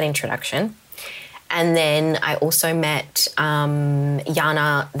gave us that introduction. And then I also met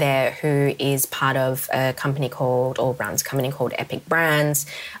Yana there, who is part of a company called Epic Brands,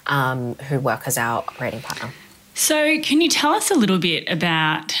 who work as our operating partner. So can you tell us a little bit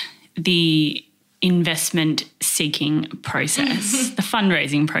about the investment seeking process, the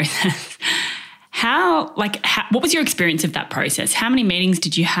fundraising process? What was your experience of that process? How many meetings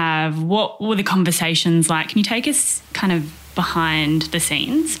did you have? What were the conversations like? Can you take us kind of behind the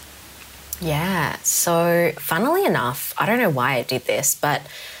scenes? Yeah, so funnily enough, I don't know why I did this, but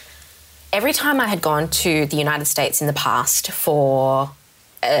every time I had gone to the United States in the past for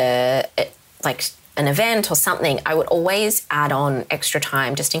like an event or something, I would always add on extra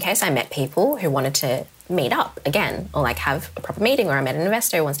time just in case I met people who wanted to meet up again or like have a proper meeting, or I met an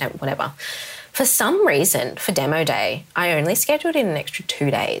investor who wants to have whatever. For some reason, for demo day, I only scheduled in an extra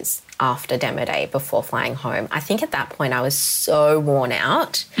 2 days after demo day before flying home. I think at that point I was so worn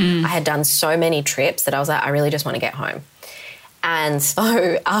out. I had done so many trips that I was like, I really just want to get home. And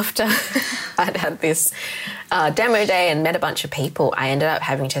so after I'd had this demo day and met a bunch of people, I ended up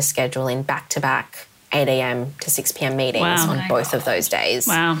having to schedule in back-to-back 8 a.m. to 6 p.m. meetings on both of those days.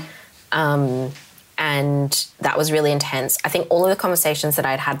 Wow. And that was really intense. I think all of the conversations that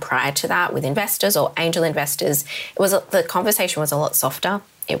I'd had prior to that with investors or angel investors, the conversation was a lot softer.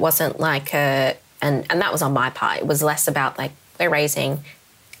 It wasn't like and that was on my part. It was less about like, we're raising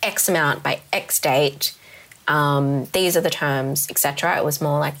X amount by X date. These are the terms, etc. It was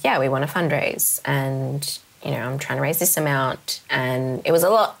more like, yeah, we want to fundraise and, you know, I'm trying to raise this amount. And it was a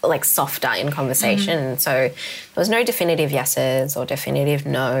lot like softer in conversation. So there was no definitive yeses or definitive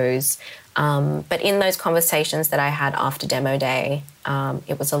nos. But in those conversations that I had after demo day,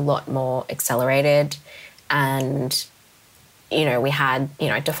 it was a lot more accelerated, and we had,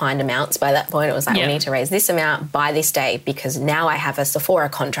 defined amounts by that point. It was like, we need to raise this amount by this day because now I have a Sephora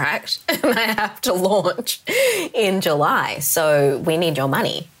contract and I have to launch in July. So we need your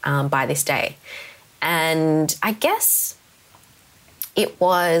money by this day. And I guess it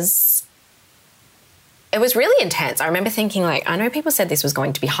was really intense. I remember thinking, like, I know people said this was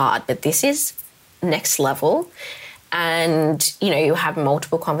going to be hard, but this is next level. And, you have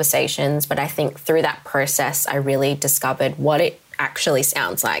multiple conversations, but I think through that process, I really discovered what it actually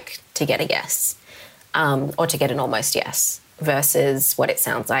sounds like to get a yes, or to get an almost yes, versus what it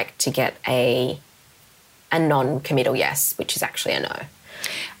sounds like to get a non-committal yes, which is actually a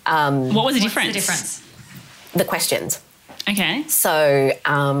no. What was the difference? The questions. Okay. So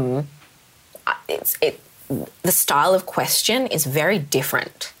the style of question is very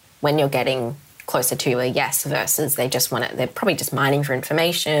different when you're getting closer to a yes versus they're probably just mining for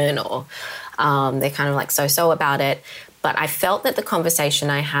information, or they're kind of like so about it. But I felt that the conversation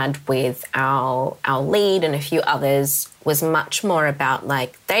I had with our lead and a few others was much more about,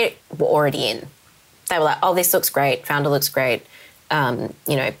 like, they were already in. They were like, oh, this looks great, founder looks great, plan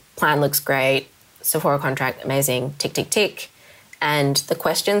looks great, Sephora contract, amazing, tick, tick, tick. And the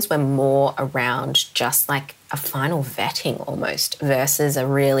questions were more around just like a final vetting almost, versus a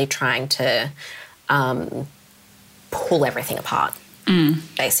really trying to pull everything apart,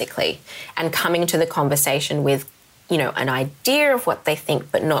 basically, and coming to the conversation with, an idea of what they think,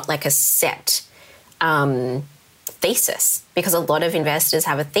 but not like a set thesis, because a lot of investors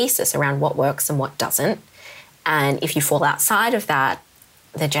have a thesis around what works and what doesn't. And if you fall outside of that,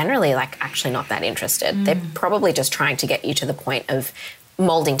 they're generally like actually not that interested. They're probably just trying to get you to the point of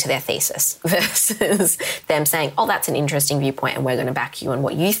molding to their thesis versus them saying, oh, that's an interesting viewpoint and we're going to back you on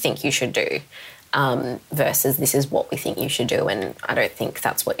what you think you should do, versus this is what we think you should do and I don't think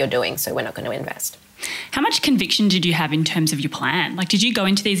that's what you're doing, so we're not going to invest. How much conviction did you have in terms of your plan? Like, did you go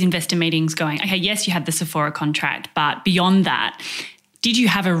into these investor meetings going, okay, yes, you had the Sephora contract, but beyond that, did you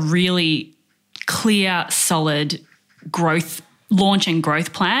have a really clear, solid launch and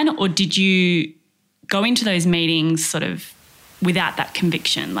growth plan, or did you go into those meetings sort of without that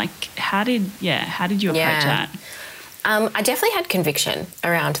conviction? Like, how did you approach that? I definitely had conviction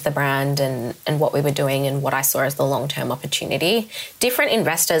around the brand and what we were doing and what I saw as the long-term opportunity. Different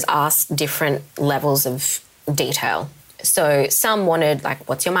investors asked different levels of detail. So some wanted, like,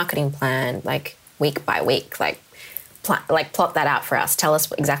 what's your marketing plan, like week by week, like plot that out for us. Tell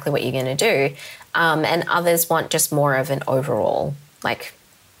us exactly what you're going to do. And others want just more of an overall, like,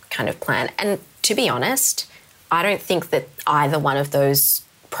 kind of plan. And to be honest, I don't think that either one of those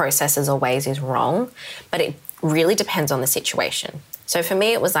processes or ways is wrong, but it really depends on the situation. So for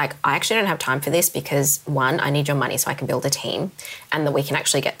me, it was like, I actually don't have time for this because, one, I need your money so I can build a team and that we can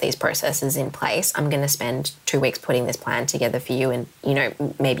actually get these processes in place. I'm going to spend 2 weeks putting this plan together for you and,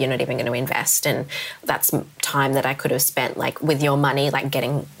 maybe you're not even going to invest. And that's time that I could have spent, like, with your money, like,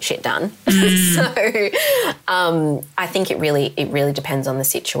 getting shit done. So I think it really depends on the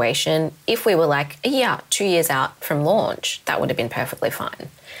situation. If we were like, 2 years out from launch, that would have been perfectly fine.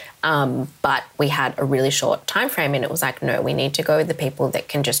 But we had a really short time frame and it was like, no, we need to go with the people that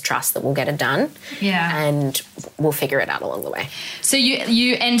can just trust that we'll get it done. Yeah. And we'll figure it out along the way. So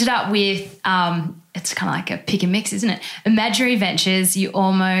you ended up with, it's kind of like a pick and mix, isn't it? Imaginary Ventures, you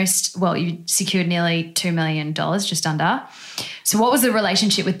secured nearly $2 million, just under. So what was the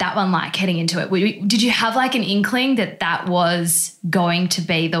relationship with that one like heading into it? Did you have like an inkling that was going to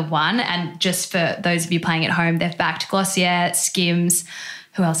be the one? And just for those of you playing at home, they've backed Glossier, Skims.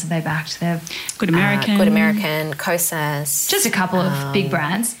 Who else have they backed? They've Good American, Kosas. Just a couple of big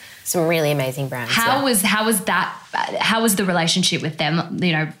brands. Some really amazing brands. How was the relationship with them,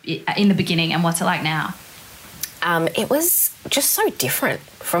 in the beginning, and what's it like now? It was just so different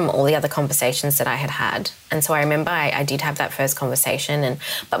from all the other conversations that I had. And so I remember I did have that first conversation,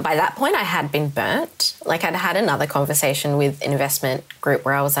 but by that point I had been burnt. Like, I'd had another conversation with an investment group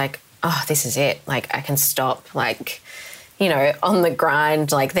where I was like, oh, this is it. Like, I can stop, like, on the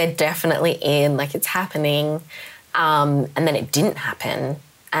grind, like, they're definitely in, like, it's happening. And then it didn't happen.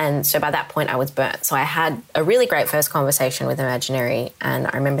 And so by that point I was burnt. So I had a really great first conversation with Imaginary and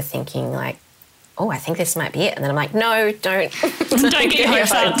I remember thinking, like, oh, I think this might be it. And then I'm like, no, don't get your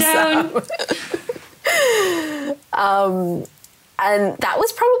hopes up. And that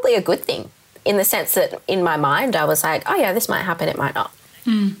was probably a good thing in the sense that in my mind I was like, oh yeah, this might happen, it might not.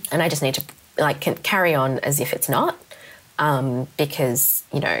 And I just need to, like, carry on as if it's not. Because,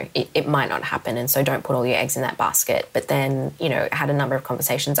 it might not happen. And so don't put all your eggs in that basket. But then, had a number of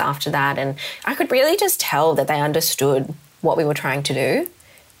conversations after that. And I could really just tell that they understood what we were trying to do.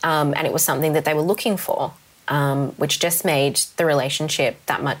 And it was something that they were looking for. which just made the relationship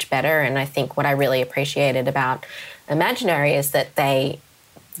that much better. And I think what I really appreciated about Imaginary is that they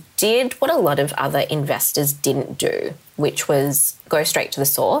did what a lot of other investors didn't do, which was go straight to the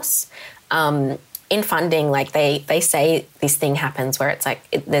source. In funding, like they say this thing happens where it's like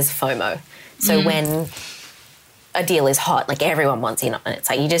there's FOMO. So when a deal is hot, like everyone wants in on it. It's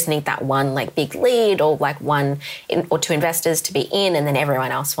like you just need that one like big lead or like or two investors to be in, and then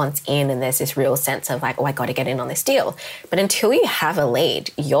everyone else wants in, and there's this real sense of like, oh, I got to get in on this deal. But until you have a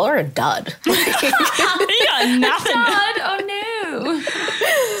lead, you're a dud. You got nothing. Dud, oh no.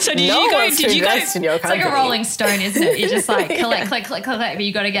 So did you go? It's like a rolling stone, isn't it? You just like collect, but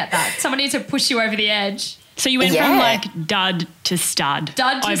you got to get that. Someone needs to push you over the edge. So you went from like dud to stud.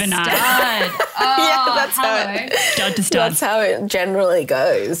 Dud to overnight. Stud. Oh, that's hello. Dud to stud. That's how it generally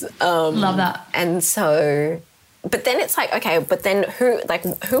goes. Love that. And so, but then it's like, okay, but then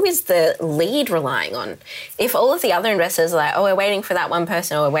who is the lead relying on? If all of the other investors are like, oh, we're waiting for that one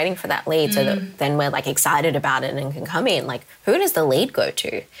person or we're waiting for that lead so that then we're like excited about it and can come in, like who does the lead go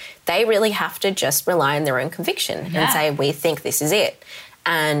to? They really have to just rely on their own conviction and say, we think this is it.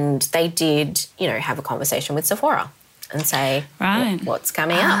 And they did, have a conversation with Sephora and say, what's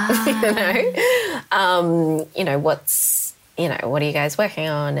coming up? What are you guys working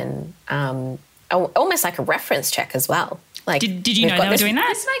on? And almost like a reference check as well. Like, did you know they were doing that?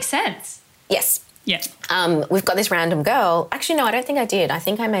 This makes sense. Yes. Yeah. We've got this random girl. Actually, no, I don't think I did. I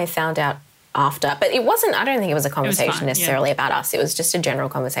think I may have found out after, but I don't think it was a conversation necessarily about us. It was just a general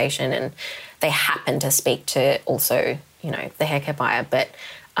conversation, and they happened to speak to also, the haircare buyer. But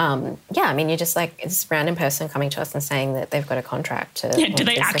you're just like this random person coming to us and saying that they've got a contract to. Yeah, do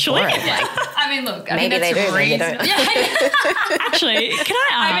they actually? Maybe they do, maybe they don't. Actually, can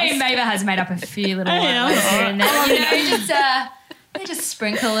I ask? Maeva has made up a few little ones here and there. They just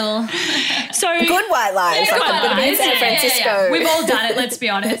sprinkle a little. So good white lies. Yeah, like I'm going to be in San Francisco. Yeah. We've all done it. Let's be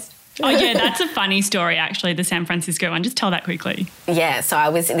honest. Oh yeah, that's a funny story actually. The San Francisco one. Just tell that quickly. Yeah,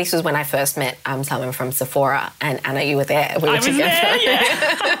 so this was when I first met someone from Sephora, and Anna, you were there. We were together.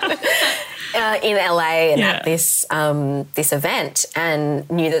 In LA and at this event, and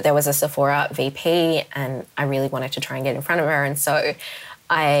knew that there was a Sephora VP, and I really wanted to try and get in front of her, and so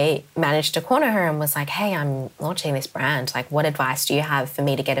I managed to corner her and was like, hey, I'm launching this brand. Like, what advice do you have for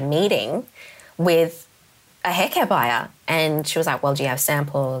me to get a meeting with a haircare buyer? And she was like, well, do you have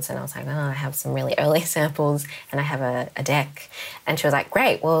samples? And I was like, oh, I have some really early samples and I have a deck. And she was like,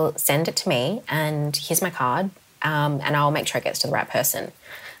 great, well, send it to me and here's my card and I'll make sure it gets to the right person.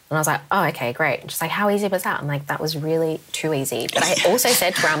 And I was like, oh, okay, great. And she's like, how easy was that? I'm like, that was really too easy. But I also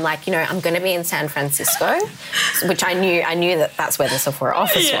said to her, I'm like, I'm going to be in San Francisco, which I knew that that's where the Sephora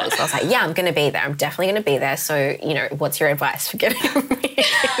office was. So I was like, yeah, I'm going to be there. I'm definitely going to be there. So, what's your advice for getting a meeting?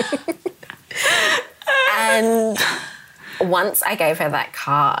 And once I gave her that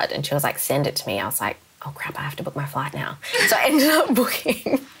card and she was like, send it to me, I was like, oh, crap, I have to book my flight now. So I ended up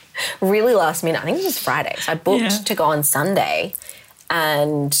booking really last minute. I think it was Friday. So I booked to go on Sunday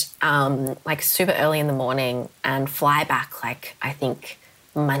and super early in the morning and fly back I think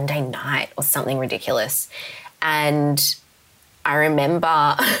Monday night or something ridiculous. And I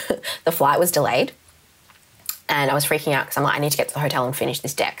remember the flight was delayed and I was freaking out because I'm like, I need to get to the hotel and finish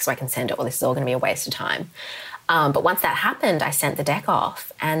this deck so I can send it, or this is all going to be a waste of time. But once that happened, I sent the deck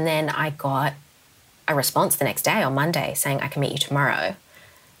off and then I got a response the next day on Monday saying, I can meet you tomorrow.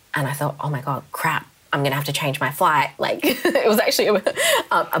 And I thought, oh my God, crap. I'm going to have to change my flight. It was actually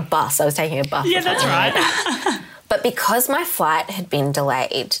a bus. I was taking a bus. Yeah, that's right. But because my flight had been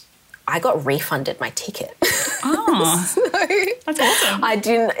delayed, I got refunded my ticket. Oh, so that's awesome. I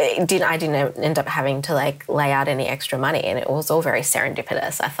didn't end up having to lay out any extra money, and it was all very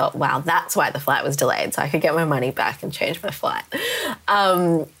serendipitous. I thought, wow, that's why the flight was delayed, so I could get my money back and change my flight.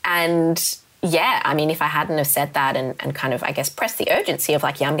 And yeah, I mean, if I hadn't have said that and kind of, I guess, pressed the urgency of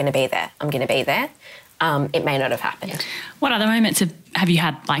I'm going to be there, it may not have happened. What other moments have you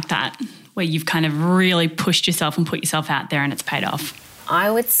had like that where you've kind of really pushed yourself and put yourself out there and it's paid off?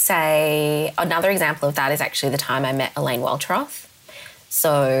 I would say another example of that is actually the time I met Elaine Welteroth.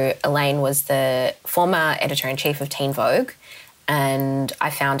 So Elaine was the former editor-in-chief of Teen Vogue, and I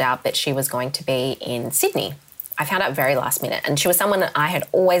found out that she was going to be in Sydney. I found out very last minute, and she was someone that I had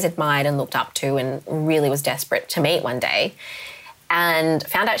always admired and looked up to and really was desperate to meet one day, and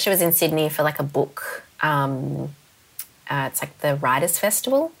found out she was in Sydney for a book. It's the Writers'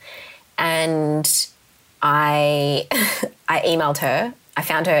 Festival, and I emailed her. I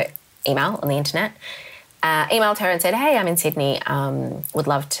found her email on the internet emailed her and said, hey, I'm in Sydney, would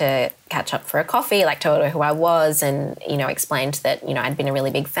love to catch up for a coffee, like told her who I was and, explained that, I'd been a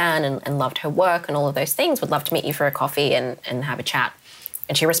really big fan and loved her work and all of those things, would love to meet you for a coffee and have a chat.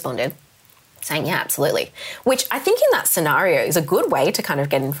 And she responded saying, yeah, absolutely, which I think in that scenario is a good way to kind of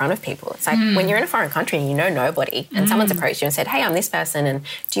get in front of people. It's like when you're in a foreign country and you know nobody and someone's approached you and said, hey, I'm this person and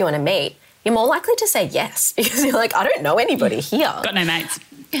do you want to meet? You're more likely to say yes because you're like, I don't know anybody here. Got no mates.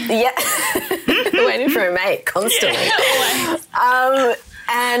 Yeah. Waiting for a mate constantly.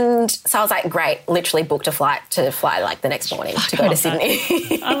 And so I was like, great, literally booked a flight to fly like the next morning to go to Sydney.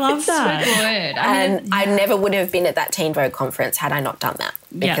 I love that. So good. I never would have been at that Teen Vogue conference had I not done that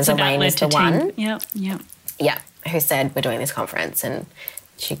because so Elaine is the one. Yep. Yeah, who said we're doing this conference and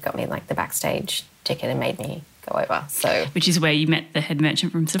she got me like the backstage ticket and made me go over. So, which is where you met the head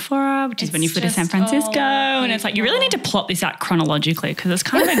merchant from Sephora, which is when you flew to San Francisco. And it's like, you really need to plot this out chronologically because it's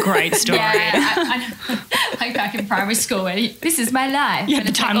kind of a great story. I know. Like back in primary school where this is my life. Yeah,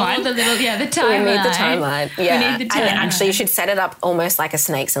 the timeline. All the little, the timeline. We need the timeline. Yeah. We need the timeline. And actually you should set it up almost like a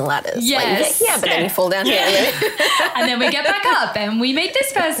snakes and ladders. Yes. Like, but then you fall down here. And then we get back up and we meet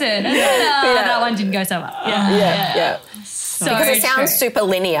this person. And then, that one didn't go so well. Yeah. So because it sounds true. super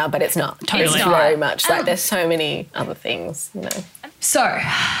linear, but it's not. Totally. It's very much like there's so many other things, So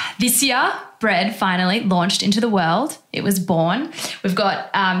this year, Bread finally launched into the world. It was born. We've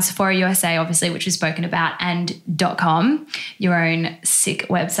got Sephora USA, obviously, which we've spoken about, and .com, your own sick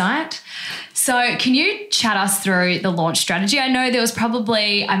website. So can you chat us through the launch strategy? I know there was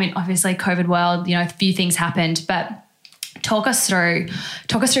probably, obviously COVID world, a few things happened, but talk us through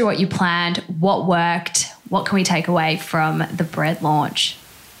what you planned, what worked, what can we take away from the Bread launch?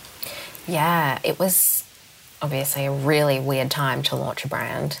 Yeah, it was obviously a really weird time to launch a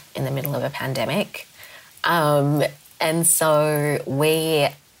brand in the middle of a pandemic. And so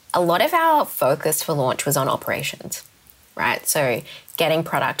a lot of our focus for launch was on operations, right? So getting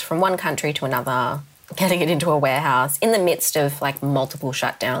product from one country to another, getting it into a warehouse in the midst of like multiple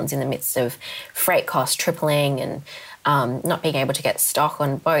shutdowns, in the midst of freight costs tripling and not being able to get stock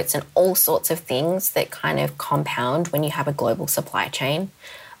on boats and all sorts of things that kind of compound when you have a global supply chain.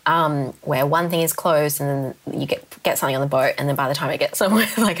 Where one thing is closed and then you get something on the boat and then by the time it gets somewhere,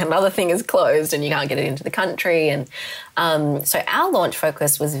 like another thing is closed and you can't get it into the country. And so our launch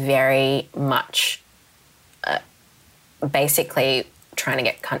focus was very much basically trying to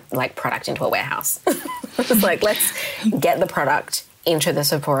get product into a warehouse. It was like, let's get the product into the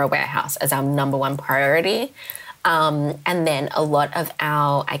Sephora warehouse as our number one priority. And then a lot of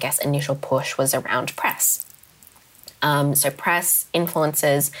our, initial push was around press. So press,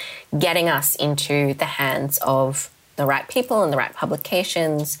 influencers, getting us into the hands of the right people and the right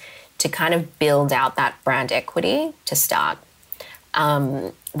publications to kind of build out that brand equity to start,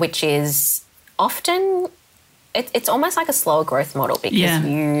 which is often, it's almost like a slower growth model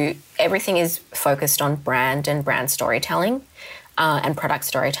because everything is focused on brand and brand storytelling and product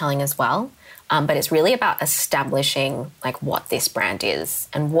storytelling as well. But it's really about establishing like what this brand is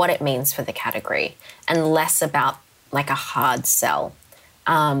and what it means for the category and less about like a hard sell,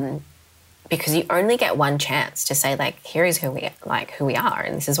 because you only get one chance to say like, here is who we are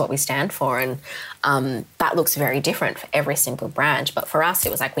and this is what we stand for. And that looks very different for every single brand. But for us,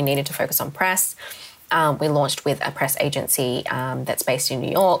 it was like we needed to focus on press. We launched with a press agency that's based in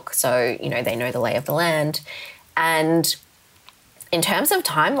New York. So, they know the lay of the land. And in terms of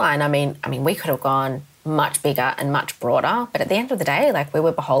timeline, I mean, we could have gone much bigger and much broader, but at the end of the day, like we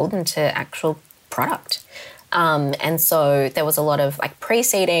were beholden to actual product. And so there was a lot of like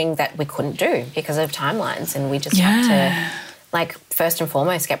pre-seeding that we couldn't do because of timelines. And we just had to like first and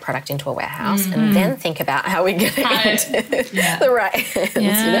foremost get product into a warehouse and then think about how we get it into the right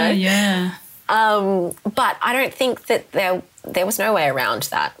hands, but I don't think that there was no way around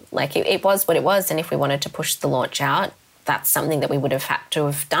that. Like it was what it was. And if we wanted to push the launch out, that's something that we would have had to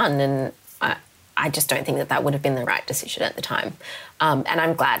have done. And I just don't think that would have been the right decision at the time. And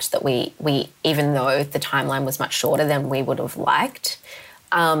I'm glad that we even though the timeline was much shorter than we would have liked,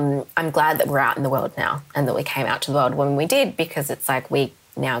 I'm glad that we're out in the world now and that we came out to the world when we did, because it's like we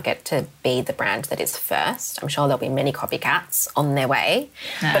now get to be the brand that is first. I'm sure there'll be many copycats on their way,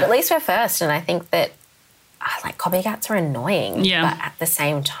 but at least we're first. And I think that like copycats are annoying, but at the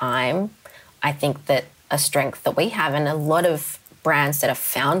same time, I think that a strength that we have and a lot of brands that are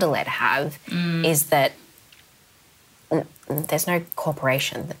founder-led have is that there's no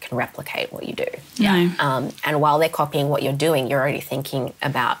corporation that can replicate what you do. And while they're copying what you're doing, you're already thinking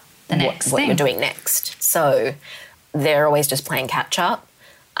about what you're doing next. So they're always just playing catch-up.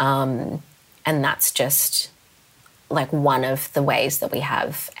 And that's just like one of the ways that we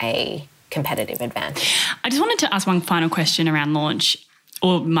have a competitive advantage. I just wanted to ask one final question around launch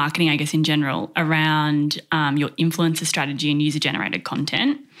or marketing, I guess, in general, around your influencer strategy and user-generated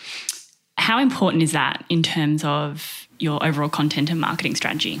content. How important is that in terms of your overall content and marketing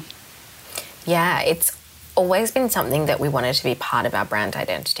strategy? Yeah, it's always been something that we wanted to be part of our brand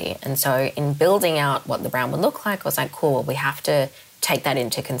identity. And so in building out what the brand would look like, I was like, cool, we have to take that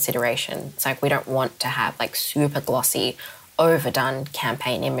into consideration. It's like we don't want to have like super glossy, overdone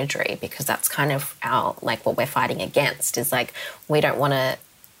campaign imagery, because that's kind of our, like what we're fighting against is like we don't want to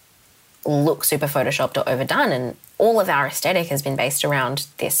look super photoshopped or overdone, and all of our aesthetic has been based around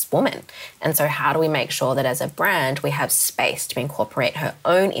this woman. And so how do we make sure that as a brand we have space to incorporate her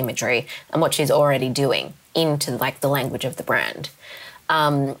own imagery and what she's already doing into like the language of the brand?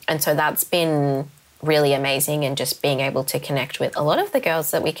 And so that's been really amazing, and just being able to connect with a lot of the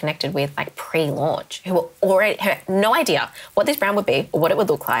girls that we connected with like pre-launch who were already had no idea what this brand would be or what it would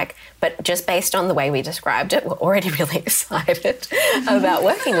look like, but just based on the way we described it, were already really excited about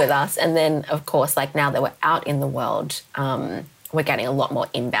working with us. And then of course, like now that we're out in the world, we're getting a lot more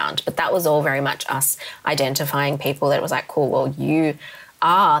inbound. But that was all very much us identifying people that was like, cool, well, you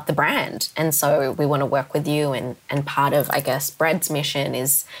are the brand, and so we want to work with you. And part of, I guess, Bread's mission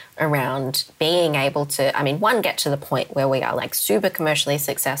is around being able to, I mean, one, get to the point where we are like super commercially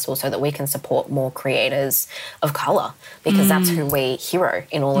successful so that we can support more creators of colour, because that's who we hero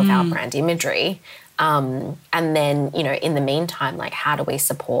in all of our brand imagery. And then, you know, in the meantime, like how do we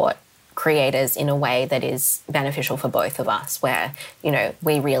support creators in a way that is beneficial for both of us, where, you know,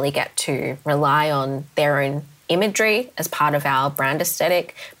 we really get to rely on their own imagery as part of our brand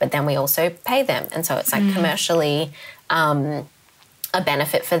aesthetic, but then we also pay them. And so it's like commercially a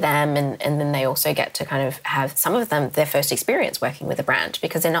benefit for them. And then they also get to kind of have, some of them, their first experience working with a brand,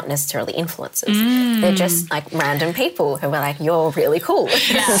 because they're not necessarily influencers. They're just like random people who are like, you're really cool.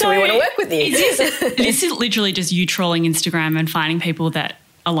 So we want to work with you. This is literally just you trolling Instagram and finding people that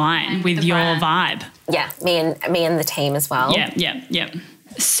align with your vibe. Yeah, me and the team as well. Yeah.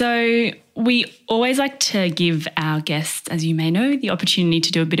 So we always like to give our guests, as you may know, the opportunity to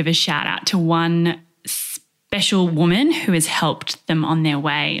do a bit of a shout out to one special woman who has helped them on their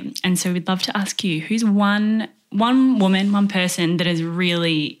way. And so we'd love to ask you, who's one woman, one person that has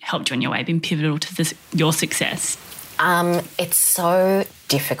really helped you on your way, been pivotal to your success? It's so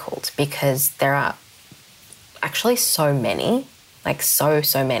difficult because there are actually so many, like so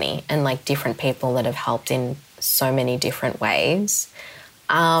many, and like different people that have helped in so many different ways.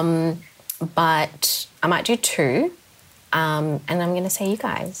 But I might do two, and I'm going to say you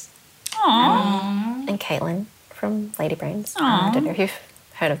guys. Aww. And Caitlin from Lady Brains. I don't know if you've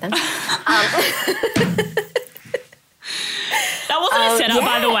heard of them. That wasn't a setup,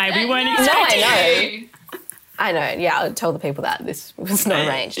 by the way. We weren't expecting you. I know. Yeah, I'll tell the people that this was not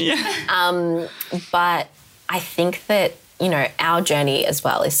arranged. Yeah. But I think that, you know, our journey as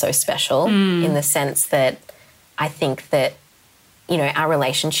well is so special in the sense that I think that, you know, our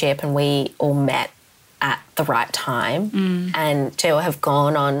relationship and we all met at the right time, and to have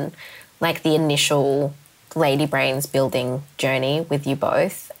gone on like the initial Lady Brains building journey with you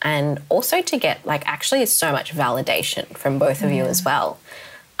both, and also to get like actually so much validation from both of you as well.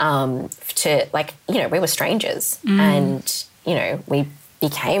 To like, you know, we were strangers and, you know, we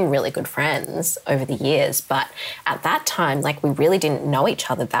became really good friends over the years, but at that time, like we really didn't know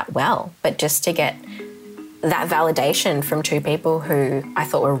each other that well, but just to get that validation from two people who I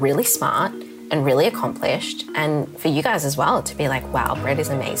thought were really smart and really accomplished, and for you guys as well to be like, wow, Brett is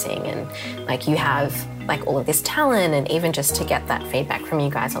amazing, and like you have like all of this talent, and even just to get that feedback from you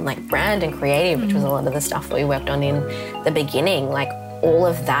guys on like brand and creative, which was a lot of the stuff that we worked on in the beginning, like all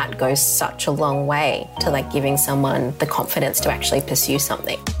of that goes such a long way to like giving someone the confidence to actually pursue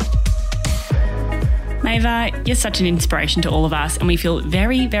something. Maeva, you're such an inspiration to all of us, and we feel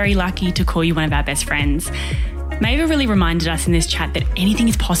very, very lucky to call you one of our best friends. Maeva really reminded us in this chat that anything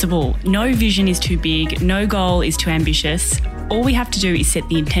is possible. No vision is too big, no goal is too ambitious. All we have to do is set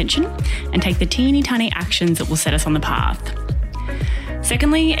the intention and take the teeny tiny actions that will set us on the path.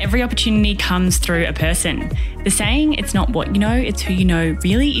 Secondly, every opportunity comes through a person. The saying, it's not what you know, it's who you know,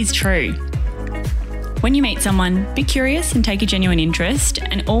 really is true. When you meet someone, be curious and take a genuine interest,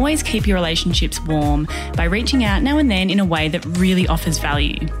 and always keep your relationships warm by reaching out now and then in a way that really offers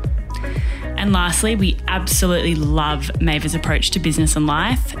value. And lastly, we absolutely love Maeva's approach to business and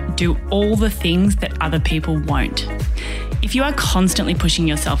life. Do all the things that other people won't. If you are constantly pushing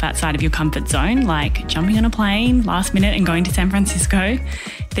yourself outside of your comfort zone, like jumping on a plane last minute and going to San Francisco,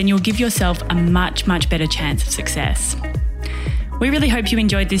 then you'll give yourself a much, much better chance of success. We really hope you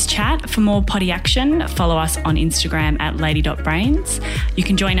enjoyed this chat. For more potty action, follow us on Instagram at lady.brains. You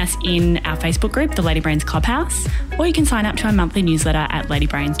can join us in our Facebook group, the Lady Brains Clubhouse, or you can sign up to our monthly newsletter at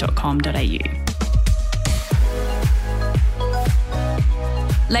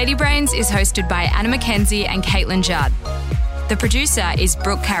ladybrains.com.au. Lady Brains is hosted by Anna McKenzie and Caitlin Judd. The producer is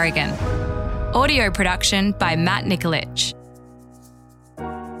Brooke Carrigan. Audio production by Matt Nikolic.